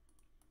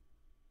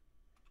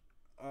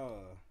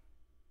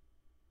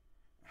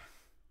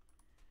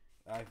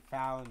 I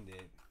found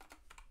it.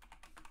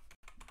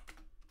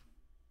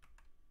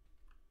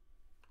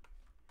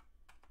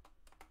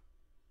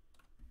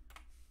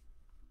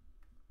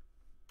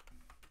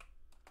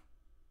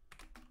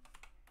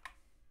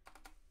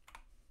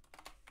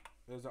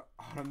 There's an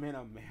Ottoman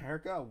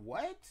America?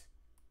 What?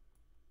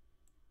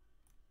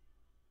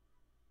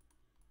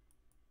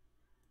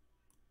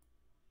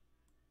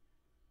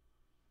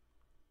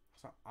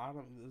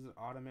 This is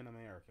Ottoman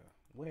America.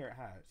 Where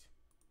at?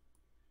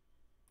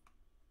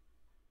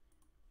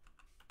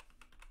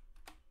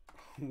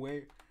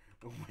 Where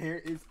where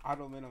is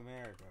Ottoman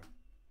America?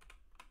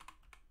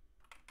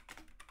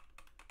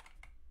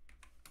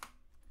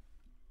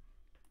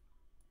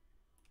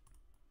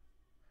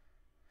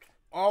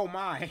 Oh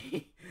my!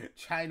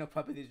 China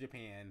puppeted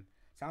Japan.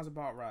 Sounds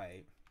about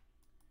right.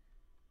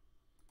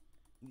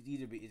 It's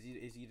either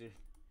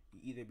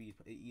be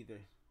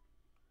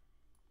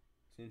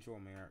Central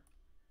America.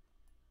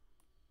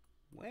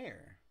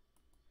 Where?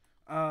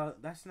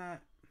 That's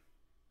not.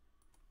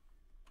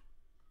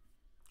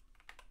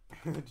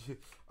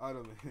 I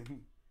don't know.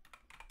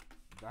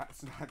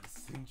 That's not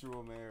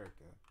Central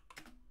America.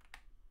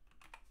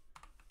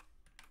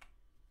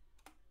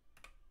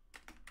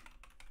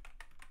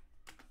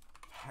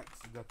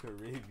 That's the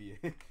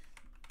Caribbean.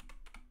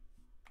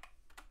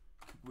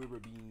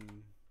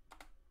 Caribbean.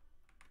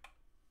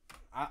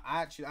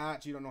 I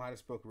actually don't know how to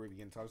spell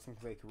Caribbean, so I was gonna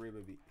say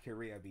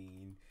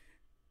Caribbean.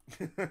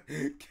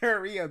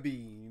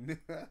 Caribbean.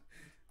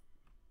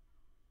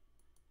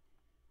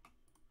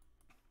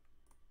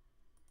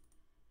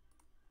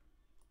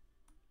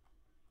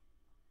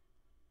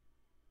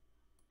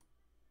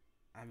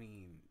 I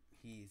mean,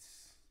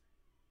 he's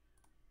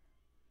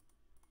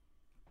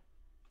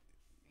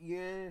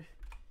you're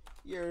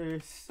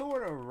you're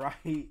sort of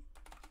right.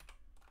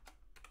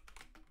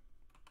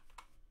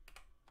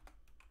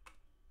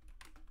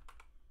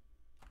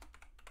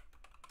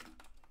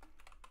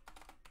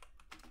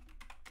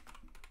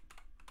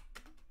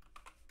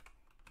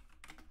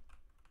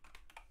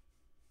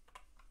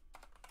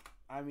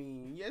 I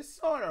mean, you're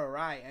sort of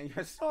right and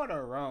you're sort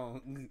of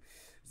wrong.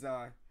 So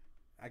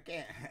I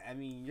can't. I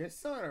mean, you're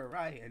sort of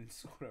right and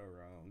sort of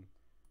wrong.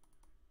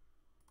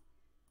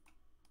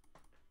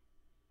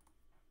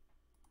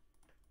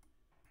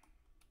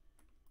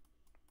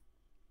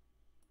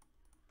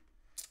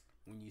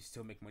 When you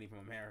still make money from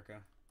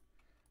America,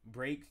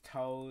 break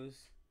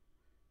toes.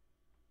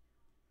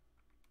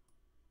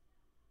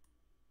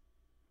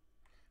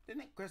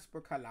 Didn't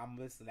Christopher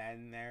Columbus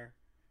land there?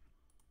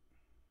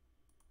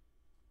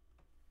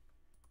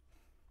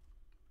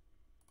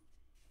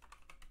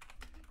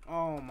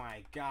 Oh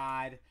my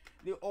God!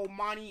 The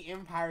Omani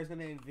Empire is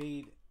gonna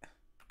invade.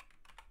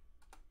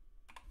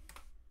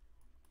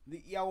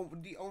 The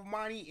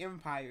Omani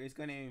Empire is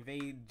gonna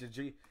invade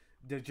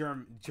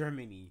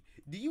Germany.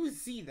 Do you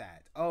see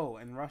that? Oh,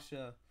 and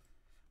Russia.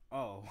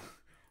 Oh,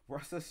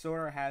 Russia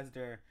sort of has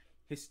their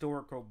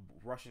historical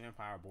Russian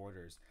Empire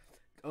borders.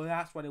 Oh,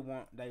 that's why they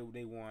want.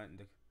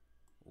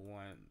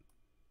 Want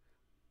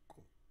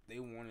they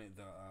wanted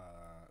the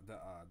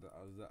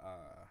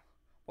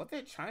what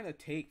they're trying to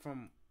take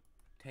from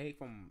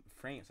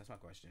France. That's my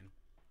question.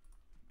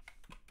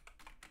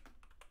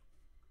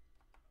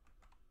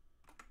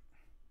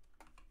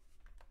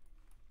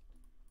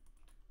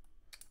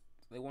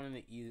 They wanted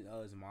to eat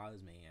us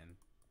Maz, man.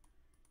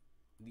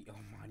 The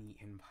Omani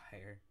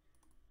Empire.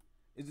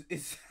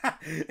 Is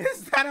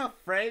that a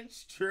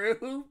French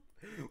troop?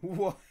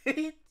 What?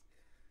 It's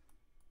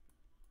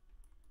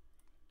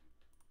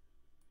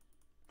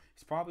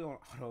probably on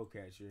auto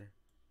catcher.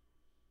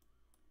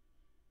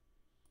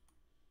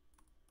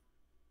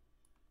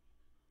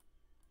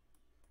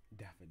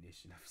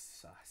 Definition of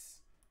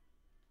sus.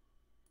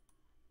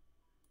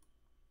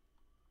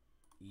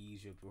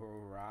 Egypt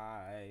will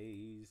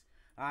rise.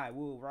 I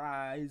will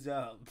rise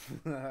up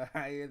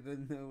higher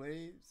than the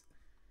waves.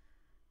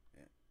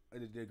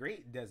 The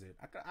Great Desert.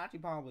 I could actually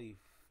probably.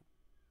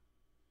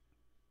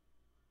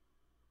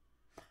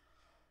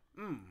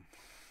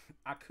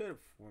 I could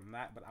form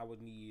that, but I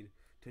would need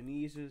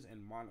Tunisia's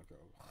and Monaco.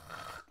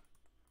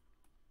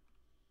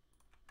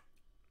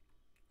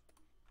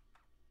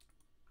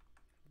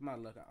 My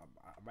luck.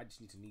 I might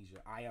just need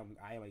Tunisia. I am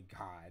a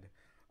god.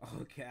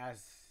 Okay,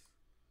 that's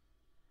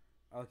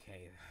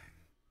okay.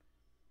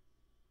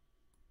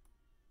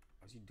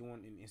 What you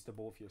doing in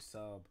Istanbul with your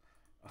sub?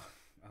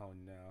 Oh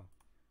no.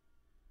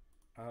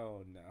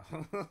 Oh no.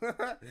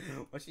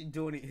 What you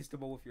doing in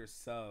Istanbul with your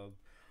sub?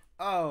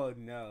 Oh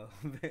no.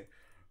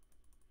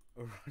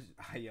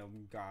 I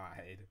am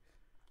God.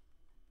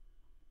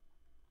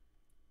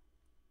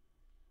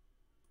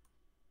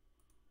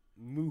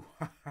 Moo.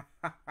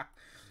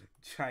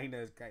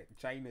 China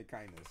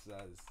kind of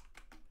sus.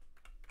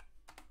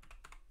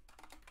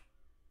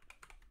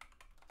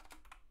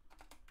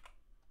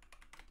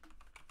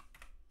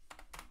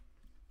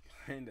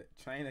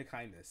 China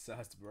kind of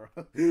sus, bro.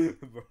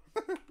 Bro.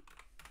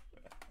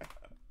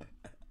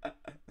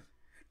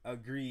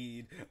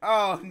 Agreed.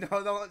 Oh no,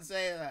 don't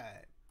say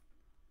that.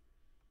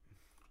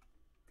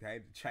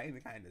 Okay, China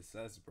kind of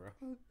sus, bro.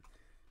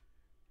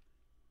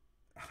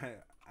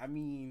 I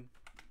mean,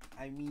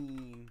 I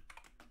mean,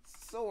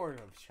 sort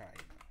of China.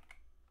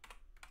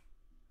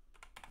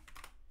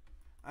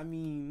 I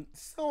mean,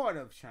 sort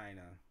of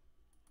China.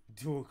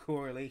 Do a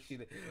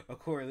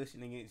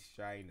correlation against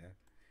China.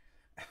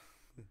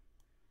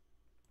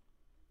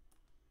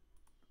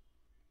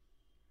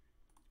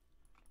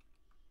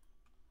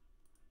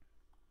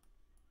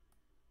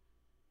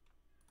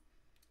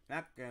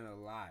 Not gonna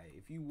lie,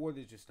 if you were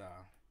to just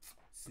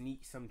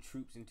sneak some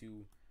troops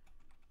into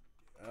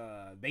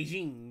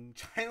Beijing,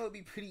 China would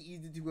be pretty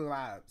easy to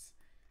collapse,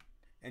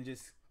 and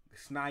just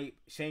snipe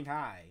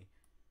Shanghai,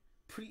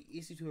 pretty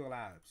easy to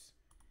collapse,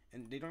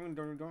 and they don't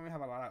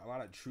have a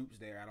lot of troops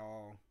there at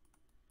all,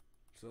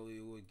 so it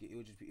would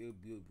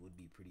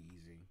be pretty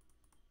easy.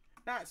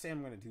 Not saying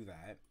I'm gonna do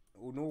that,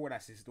 nor would I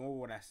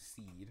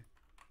succeed,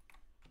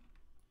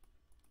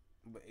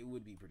 but it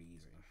would be pretty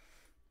easy.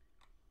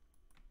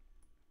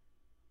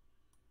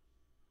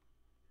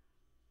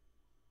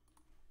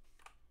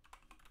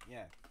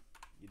 Yeah,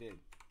 you did.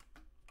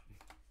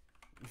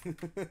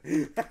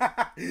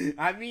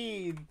 I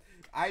mean,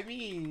 I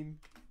mean,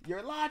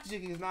 your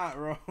logic is not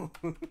wrong.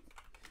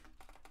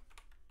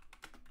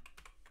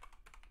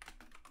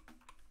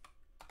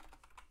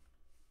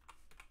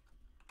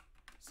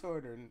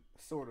 sort of,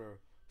 sort of,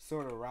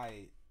 sort of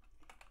right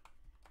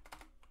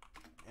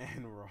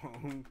and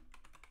wrong.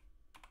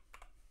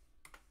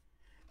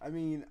 I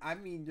mean,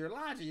 your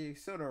logic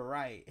is sort of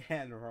right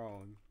and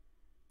wrong.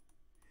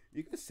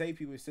 You could say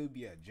people would still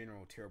be a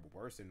general terrible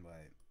person,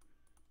 but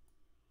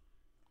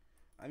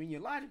I mean,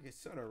 your logic is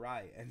sort of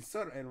right and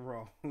sort of and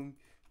wrong.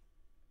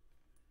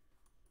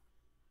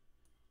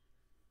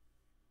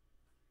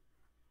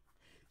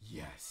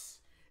 Yes,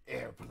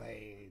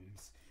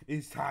 airplanes.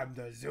 It's time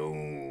to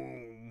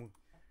zoom.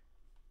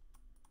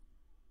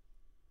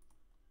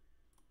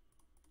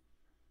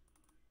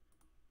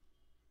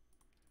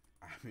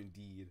 I'm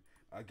indeed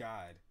a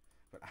god,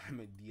 but I'm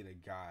indeed a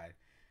god.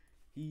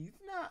 He's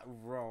not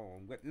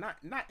wrong, but not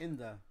in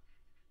the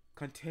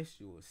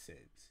contextual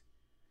sense.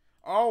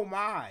 Oh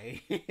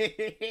my!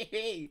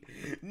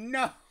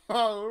 No,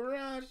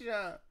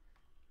 Russia.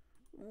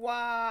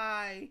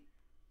 Why?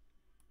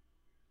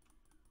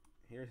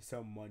 Here's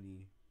some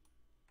money.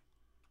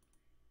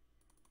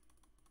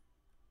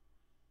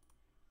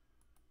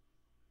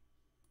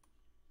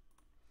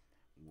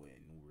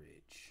 When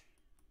rich.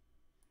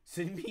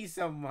 Send me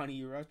some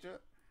money, Russia.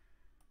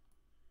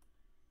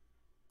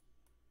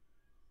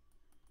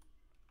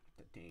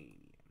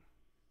 Titanium.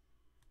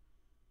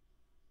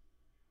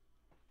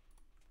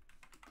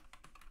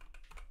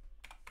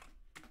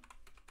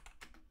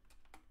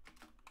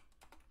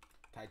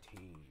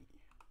 Titanium.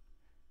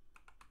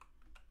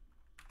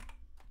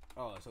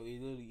 Oh, so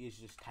it literally is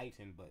just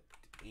Titan, but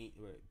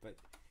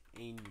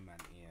Anium at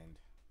the end.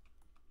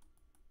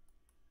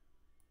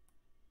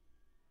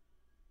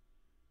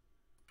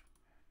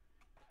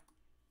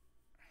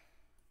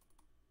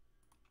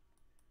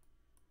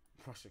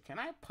 Russia, can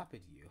I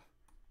puppet you?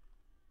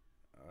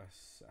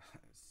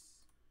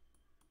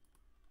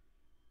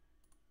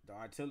 The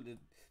artillery,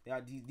 they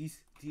are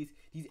these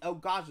El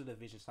Gaza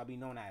divisions shall be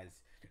known as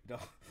the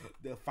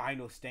the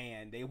final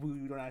stand. They will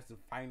be known as the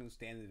final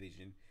stand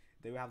division.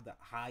 They will have the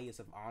highest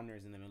of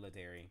honors in the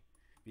military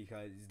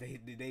because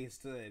they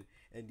stood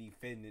and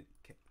defended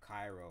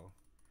Cairo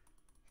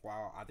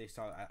while as they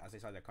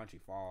saw their country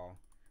fall.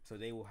 So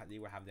they will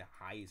have the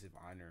highest of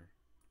honor,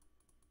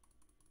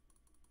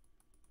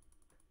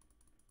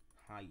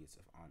 highest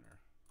of honor.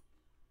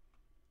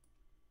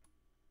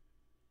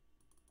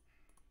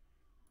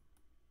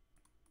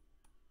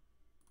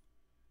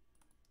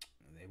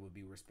 And they will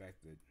be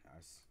respected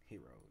as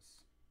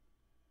heroes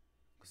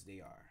because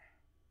they are.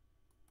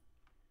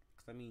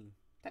 Because I mean,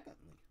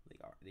 technically,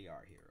 they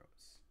are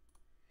heroes.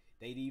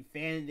 They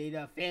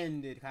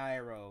defended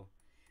Cairo,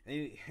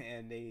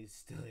 and they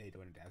stood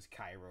when as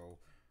Cairo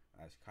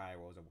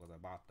was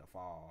about to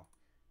fall.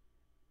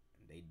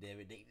 And they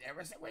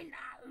never said we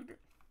not.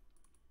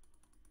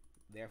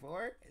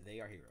 Therefore, they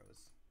are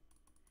heroes.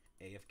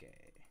 AFK.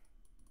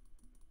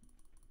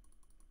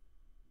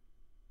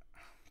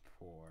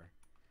 Poor.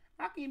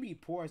 How can you be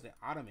poor as the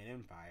Ottoman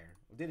Empire?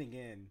 Then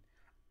again,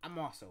 I'm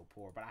also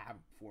poor, but I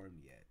haven't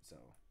formed yet, so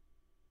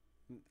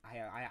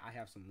I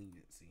have some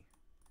leniency.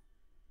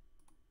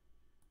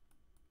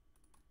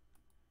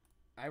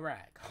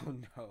 Iraq. Oh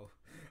no.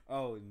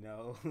 Oh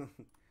no.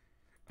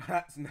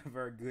 That's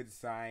never a good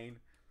sign.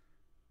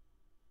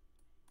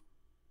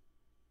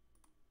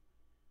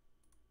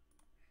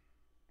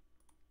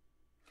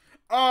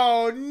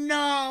 Oh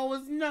no. It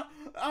was no.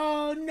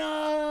 Oh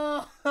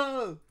no.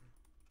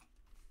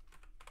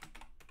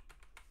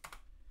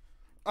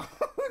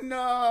 Oh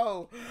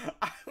no.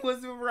 I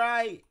was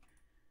right.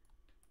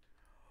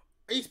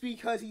 It's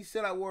because he's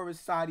still at war with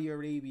Saudi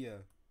Arabia.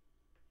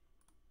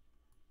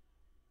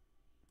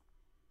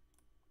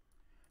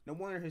 No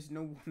wonder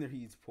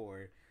he's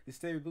poor. His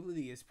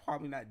stability is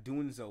probably not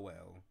doing so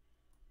well.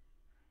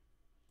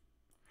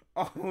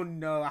 Oh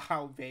no,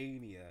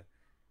 Albania.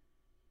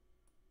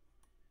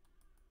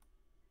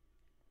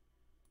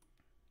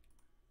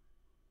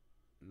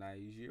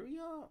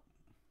 Nigeria.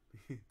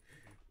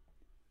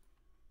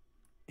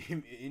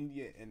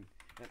 India and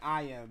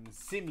I am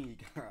semi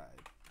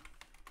god.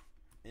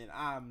 And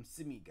I'm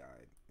semi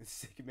god.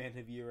 Sick man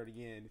of year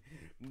again.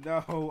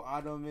 No,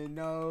 Ottoman,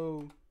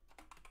 no.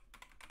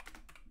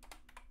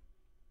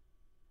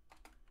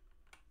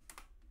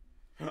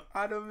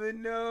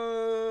 Ottoman,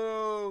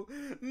 no.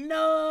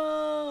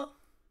 No.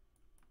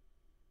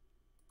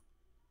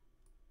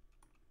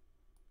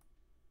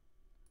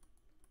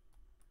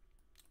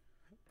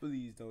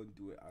 Please don't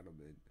do it,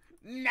 Ottoman.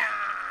 No.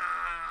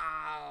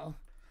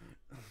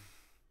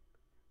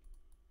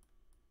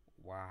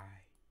 Why?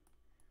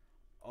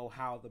 Oh,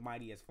 how the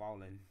mighty has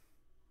fallen.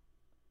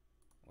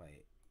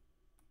 Wait.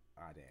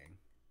 Ah, dang.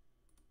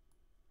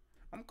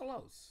 I'm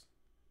close.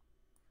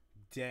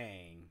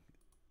 Dang.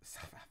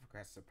 South Africa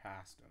has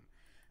surpassed them.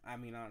 I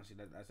mean, honestly,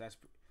 that's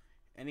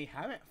and they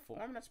haven't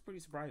formed. That's pretty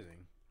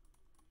surprising.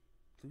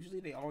 Usually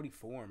they already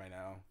form by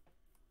now.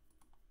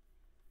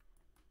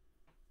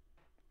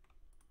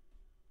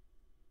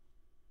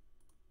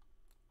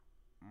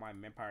 my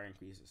manpower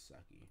increase is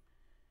sucky.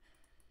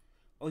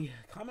 Oh yeah,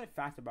 comment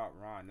fact about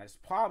Ron. That's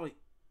probably.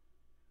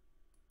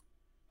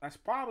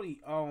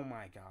 Oh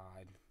my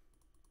god.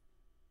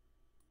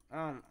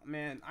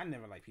 Man, I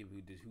never like people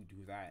who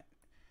do that.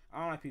 I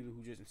don't like people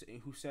who just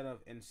who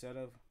instead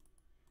of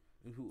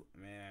who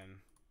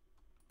man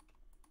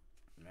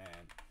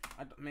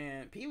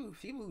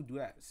people who do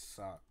that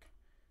suck.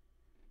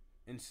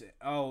 And say,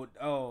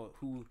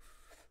 who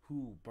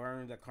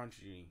burned the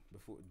country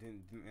before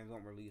didn't and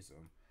don't release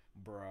them,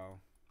 bro.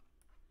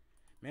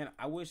 Man,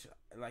 I wish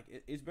like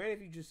it's better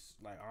if you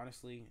just like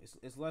honestly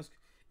it's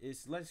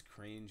less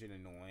cringe and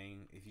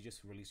annoying if you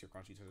just release your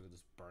country instead of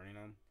just burning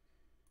them.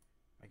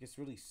 Like it's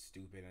really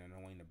stupid and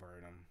annoying to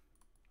burn them.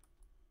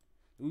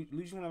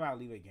 Usually whenever I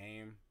leave a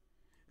game,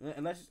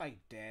 unless it's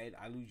like dead,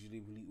 I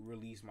usually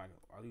release my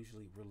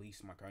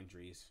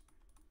countries,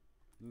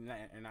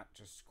 and not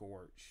just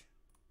scorch.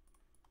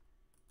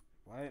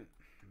 What?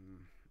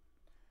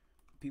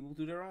 People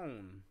do their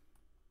own.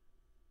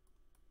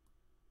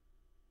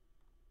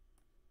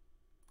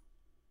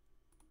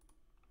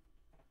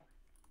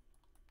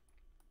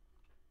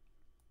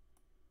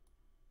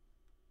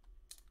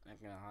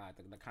 Not gonna hide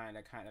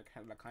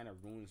that kind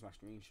of ruins my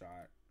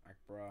screenshot. Like,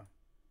 bruh.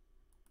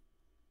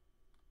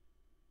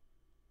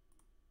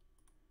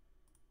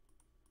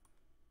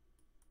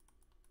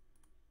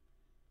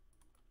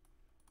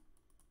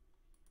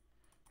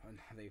 Oh,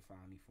 now they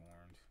finally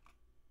formed.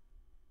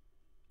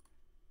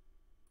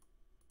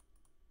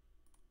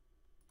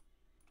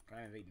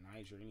 Gotta invade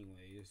Niger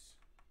anyways.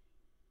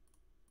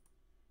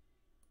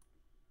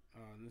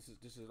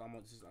 This is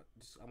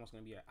almost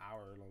gonna be an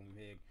hour long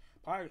vid.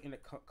 Probably end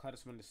up cut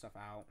some of this stuff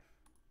out.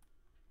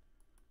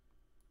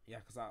 Yeah,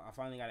 cause I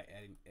finally got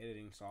an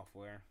editing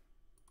software.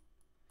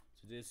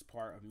 So this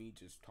part of me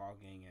just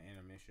talking and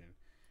intermission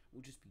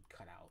will just be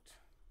cut out.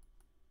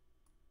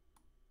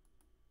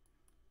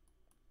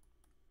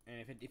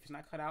 And if it's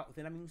not cut out,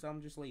 then that means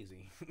I'm just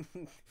lazy.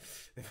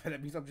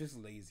 That means I'm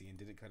just lazy and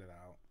didn't cut it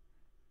out.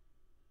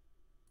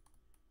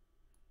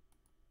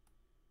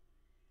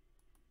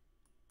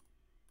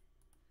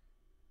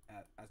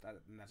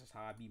 And that's just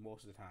how I be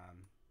most of the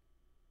time.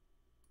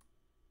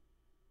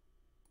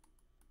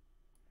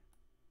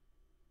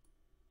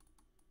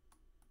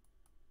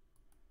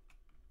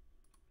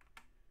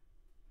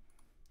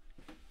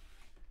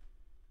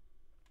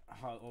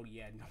 Oh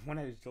yeah, no one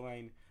has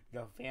joined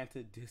the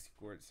Fanta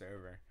Discord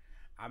server.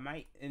 I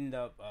might end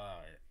up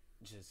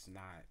just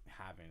not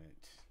having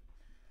it.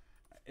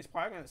 It's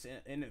probably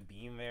gonna end up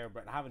being there,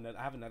 but I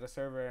have another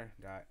server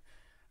that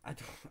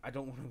I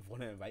don't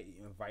want to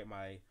invite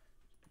my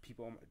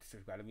people to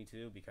subscribe to me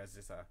to because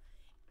it's a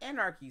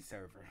anarchy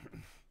server.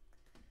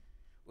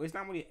 Well, it's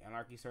not really an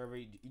anarchy server.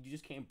 You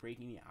just can't break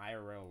any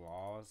IRL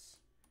laws.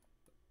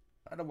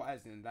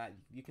 Otherwise than that,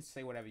 you can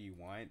say whatever you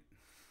want.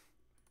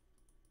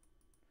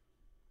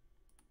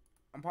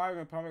 I'm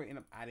probably gonna end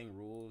up adding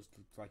rules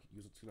to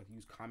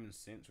use common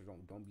sense or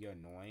don't be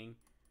annoying.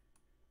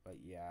 But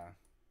yeah.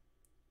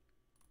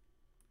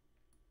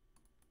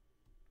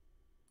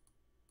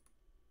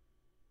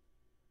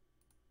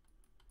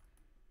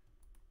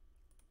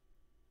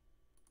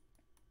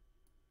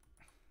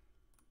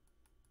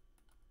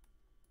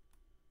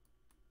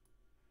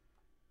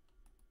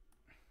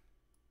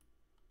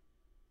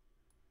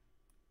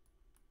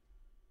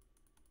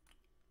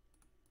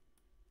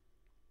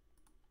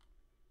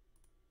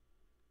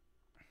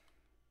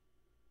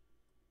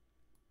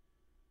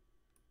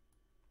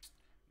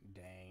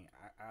 Dang,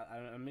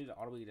 I made it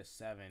all the way to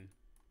 7.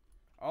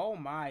 Oh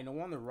my, no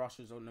wonder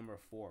Russia's on number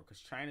 4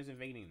 because China's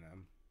invading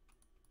them.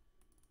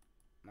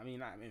 I mean,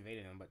 not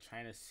invading them, but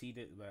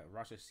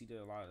Russia ceded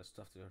a lot of the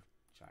stuff to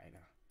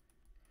China,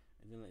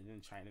 and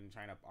then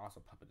China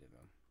also puppeted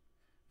them.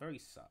 Very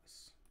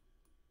sus.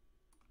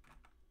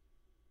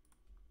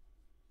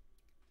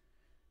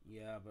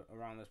 Yeah, but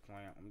around this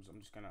point, I'm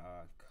just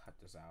gonna cut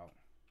this out.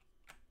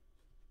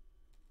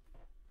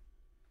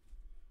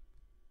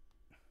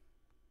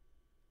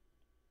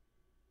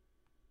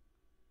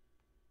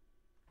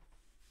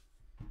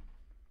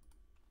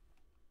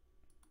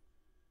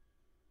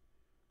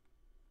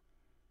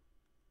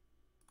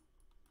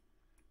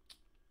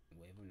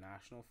 Wave of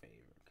national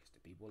favor, because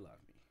the people love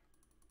me.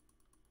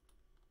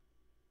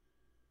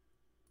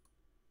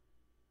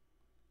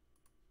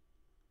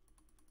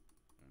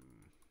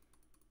 Mm.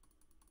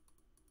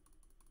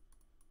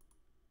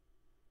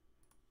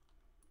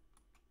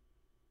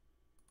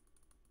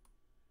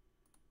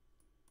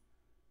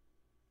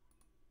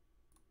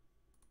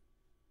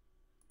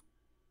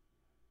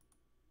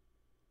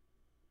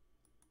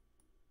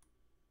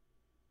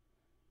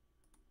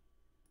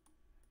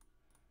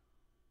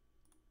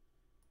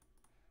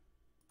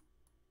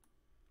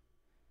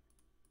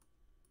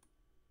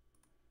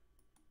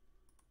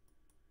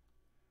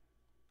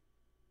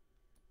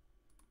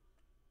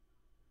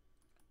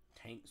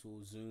 Tanks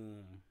will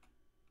zoom.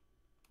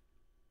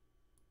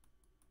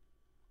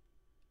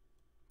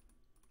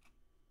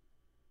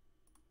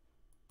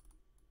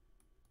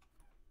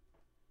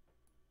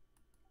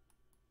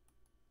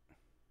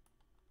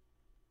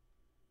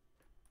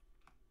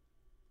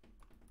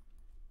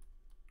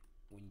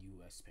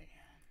 expand.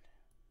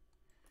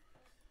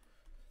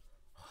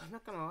 I'm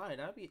not gonna lie,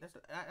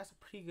 that's a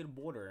pretty good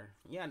border.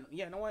 Yeah,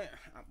 yeah. You know what?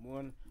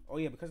 One. Oh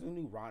yeah, because of the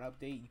new RON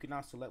update, you can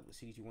now select what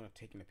cities you want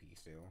to take in the piece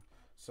still.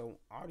 So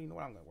I already know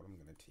what I'm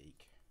gonna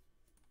take.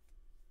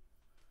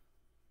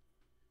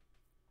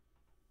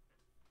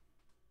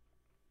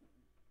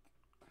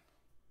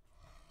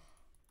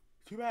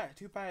 Too bad.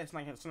 Too bad. It's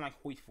not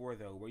like Hoi 4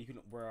 though, where you can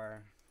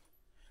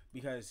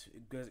because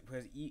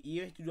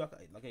even if you do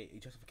like a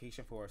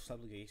justification for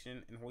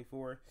subjugation in Hoi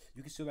 4,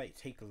 you can still like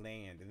take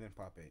land and then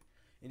pop it.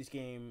 In this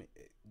game,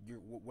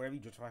 you whatever you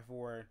justify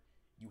for,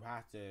 you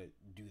have to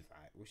do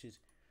that, which is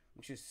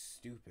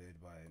stupid,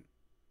 but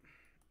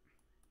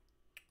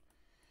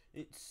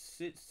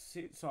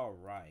it's all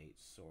right,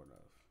 sort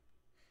of.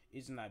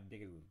 It's not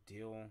big of a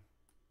deal,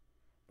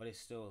 but it's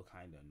still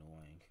kind of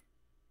annoying.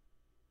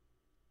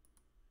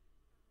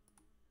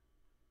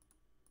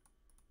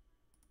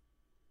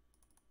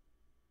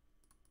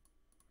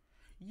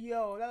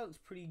 Yo, that looks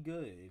pretty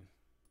good.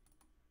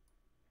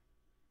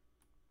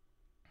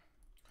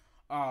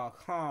 Oh,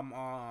 come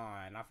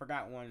on. I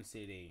forgot one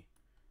city.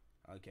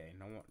 Okay,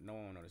 no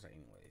one will notice that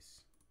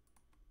anyways.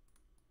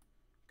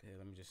 Okay,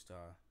 let me just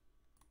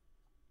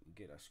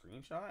get a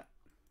screenshot.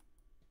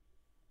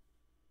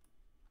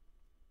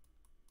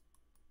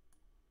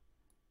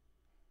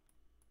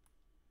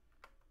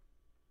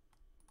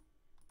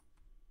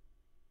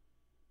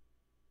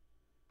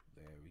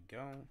 There we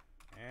go.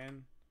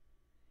 And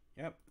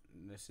yep,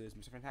 this is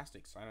Mr.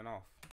 Fantastic signing off.